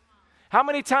Philippines? How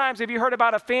many times have you heard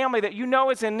about a family that you know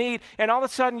is in need, and all of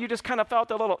a sudden you just kind of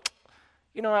felt a little,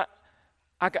 you know what?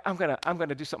 I'm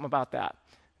gonna do something about that.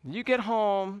 You get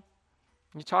home,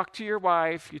 you talk to your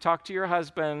wife, you talk to your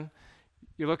husband,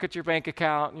 you look at your bank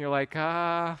account, and you're like,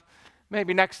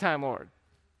 maybe next time, Lord.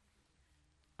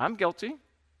 I'm guilty.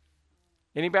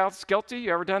 Anybody else guilty?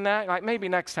 You ever done that? Like, maybe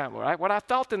next time, Lord. What I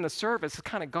felt in the service is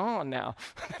kind of gone now.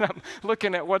 I'm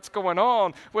looking at what's going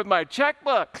on with my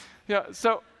checkbook.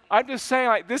 So I'm just saying,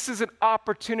 like, this is an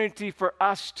opportunity for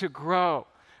us to grow,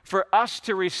 for us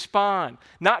to respond,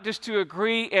 not just to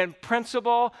agree in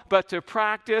principle, but to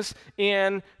practice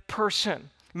in person.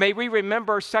 May we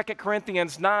remember 2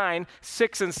 Corinthians 9,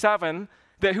 6 and 7,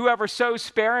 that whoever sows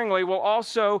sparingly will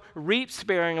also reap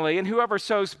sparingly, and whoever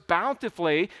sows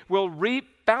bountifully will reap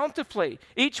bountifully.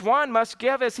 Each one must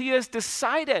give as he has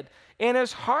decided in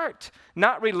his heart,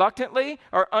 not reluctantly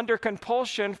or under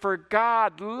compulsion, for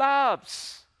God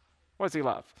loves. What does he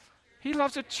love? He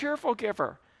loves a cheerful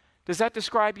giver. Does that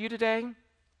describe you today?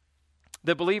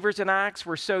 The believers in Acts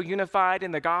were so unified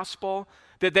in the gospel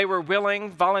that they were willing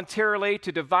voluntarily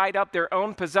to divide up their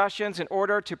own possessions in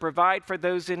order to provide for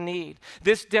those in need.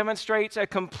 This demonstrates a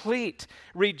complete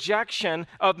rejection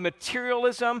of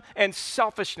materialism and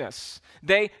selfishness.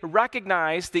 They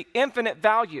recognized the infinite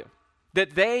value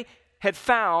that they had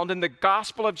found in the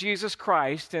gospel of Jesus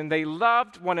Christ, and they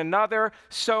loved one another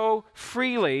so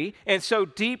freely and so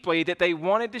deeply that they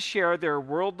wanted to share their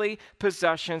worldly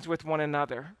possessions with one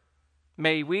another.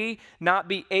 May we not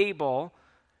be able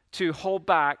to hold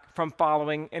back from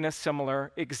following in a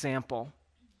similar example.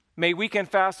 May we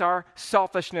confess our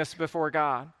selfishness before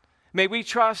God. May we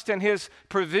trust in his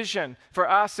provision for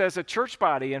us as a church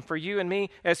body and for you and me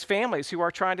as families who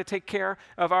are trying to take care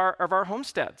of our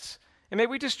homesteads. And may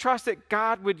we just trust that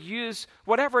God would use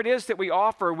whatever it is that we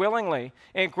offer willingly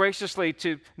and graciously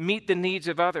to meet the needs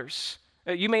of others.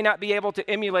 You may not be able to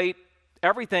emulate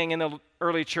everything in the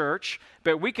early church,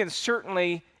 but we can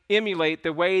certainly emulate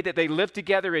the way that they lived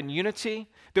together in unity,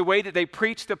 the way that they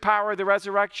preached the power of the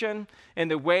resurrection,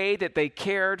 and the way that they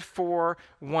cared for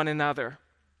one another.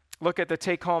 Look at the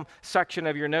take-home section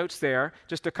of your notes there.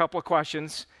 Just a couple of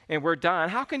questions, and we're done.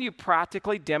 How can you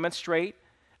practically demonstrate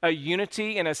a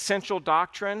unity in essential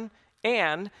doctrine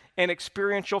and an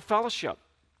experiential fellowship?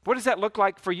 What does that look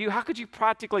like for you? How could you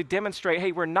practically demonstrate,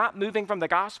 hey, we're not moving from the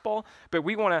gospel, but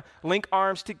we want to link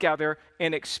arms together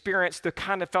and experience the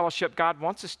kind of fellowship God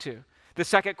wants us to? The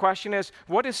second question is,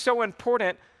 what is so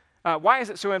important? Why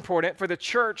is it so important for the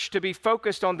church to be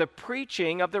focused on the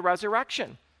preaching of the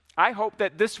resurrection? I hope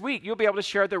that this week you'll be able to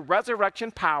share the resurrection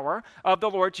power of the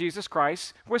Lord Jesus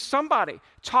Christ with somebody.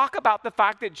 Talk about the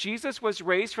fact that Jesus was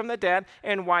raised from the dead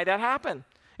and why that happened.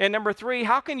 And number 3,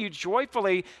 how can you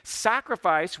joyfully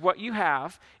sacrifice what you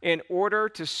have in order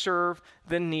to serve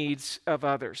the needs of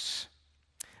others?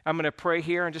 I'm going to pray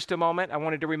here in just a moment. I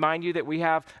wanted to remind you that we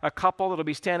have a couple that will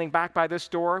be standing back by this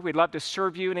door. We'd love to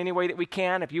serve you in any way that we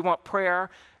can. If you want prayer,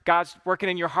 God's working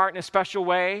in your heart in a special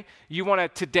way, you want to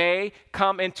today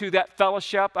come into that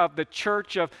fellowship of the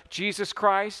church of Jesus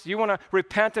Christ, you want to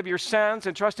repent of your sins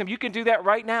and trust him, you can do that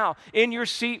right now in your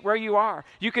seat where you are.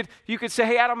 You could say,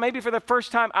 hey, Adam, maybe for the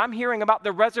first time I'm hearing about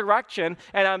the resurrection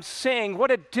and I'm seeing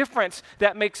what a difference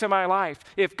that makes in my life.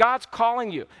 If God's calling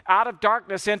you out of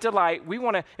darkness into light, we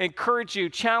want to encourage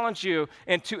you, challenge you,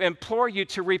 and to implore you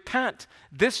to repent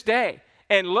this day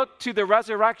and look to the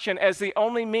resurrection as the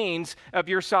only means of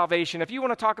your salvation. If you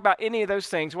want to talk about any of those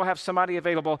things, we'll have somebody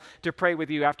available to pray with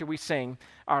you after we sing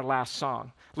our last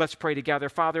song. Let's pray together.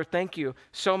 Father, thank you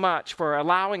so much for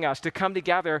allowing us to come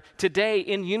together today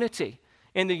in unity,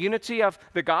 in the unity of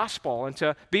the gospel, and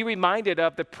to be reminded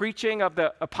of the preaching of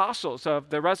the apostles, of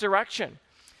the resurrection.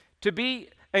 to be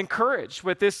encouraged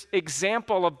with this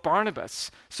example of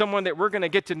Barnabas, someone that we're going to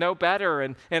get to know better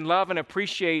and love and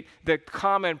appreciate the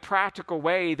common practical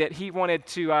way that he wanted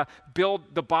to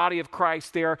build the body of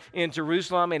Christ there in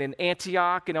Jerusalem and in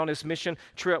Antioch and on his mission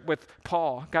trip with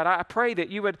Paul. God, I pray that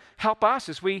you would help us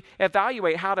as we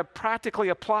evaluate how to practically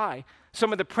apply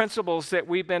some of the principles that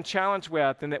we've been challenged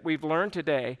with and that we've learned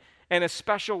today in a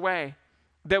special way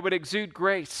that would exude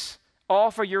grace,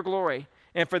 all for your glory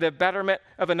and for the betterment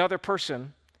of another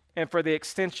person and for the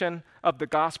extension of the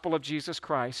gospel of Jesus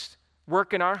Christ.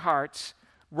 Work in our hearts,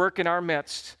 work in our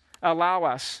midst. Allow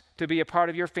us to be a part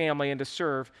of your family and to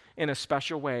serve in a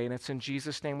special way. And it's in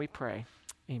Jesus' name we pray.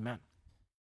 Amen.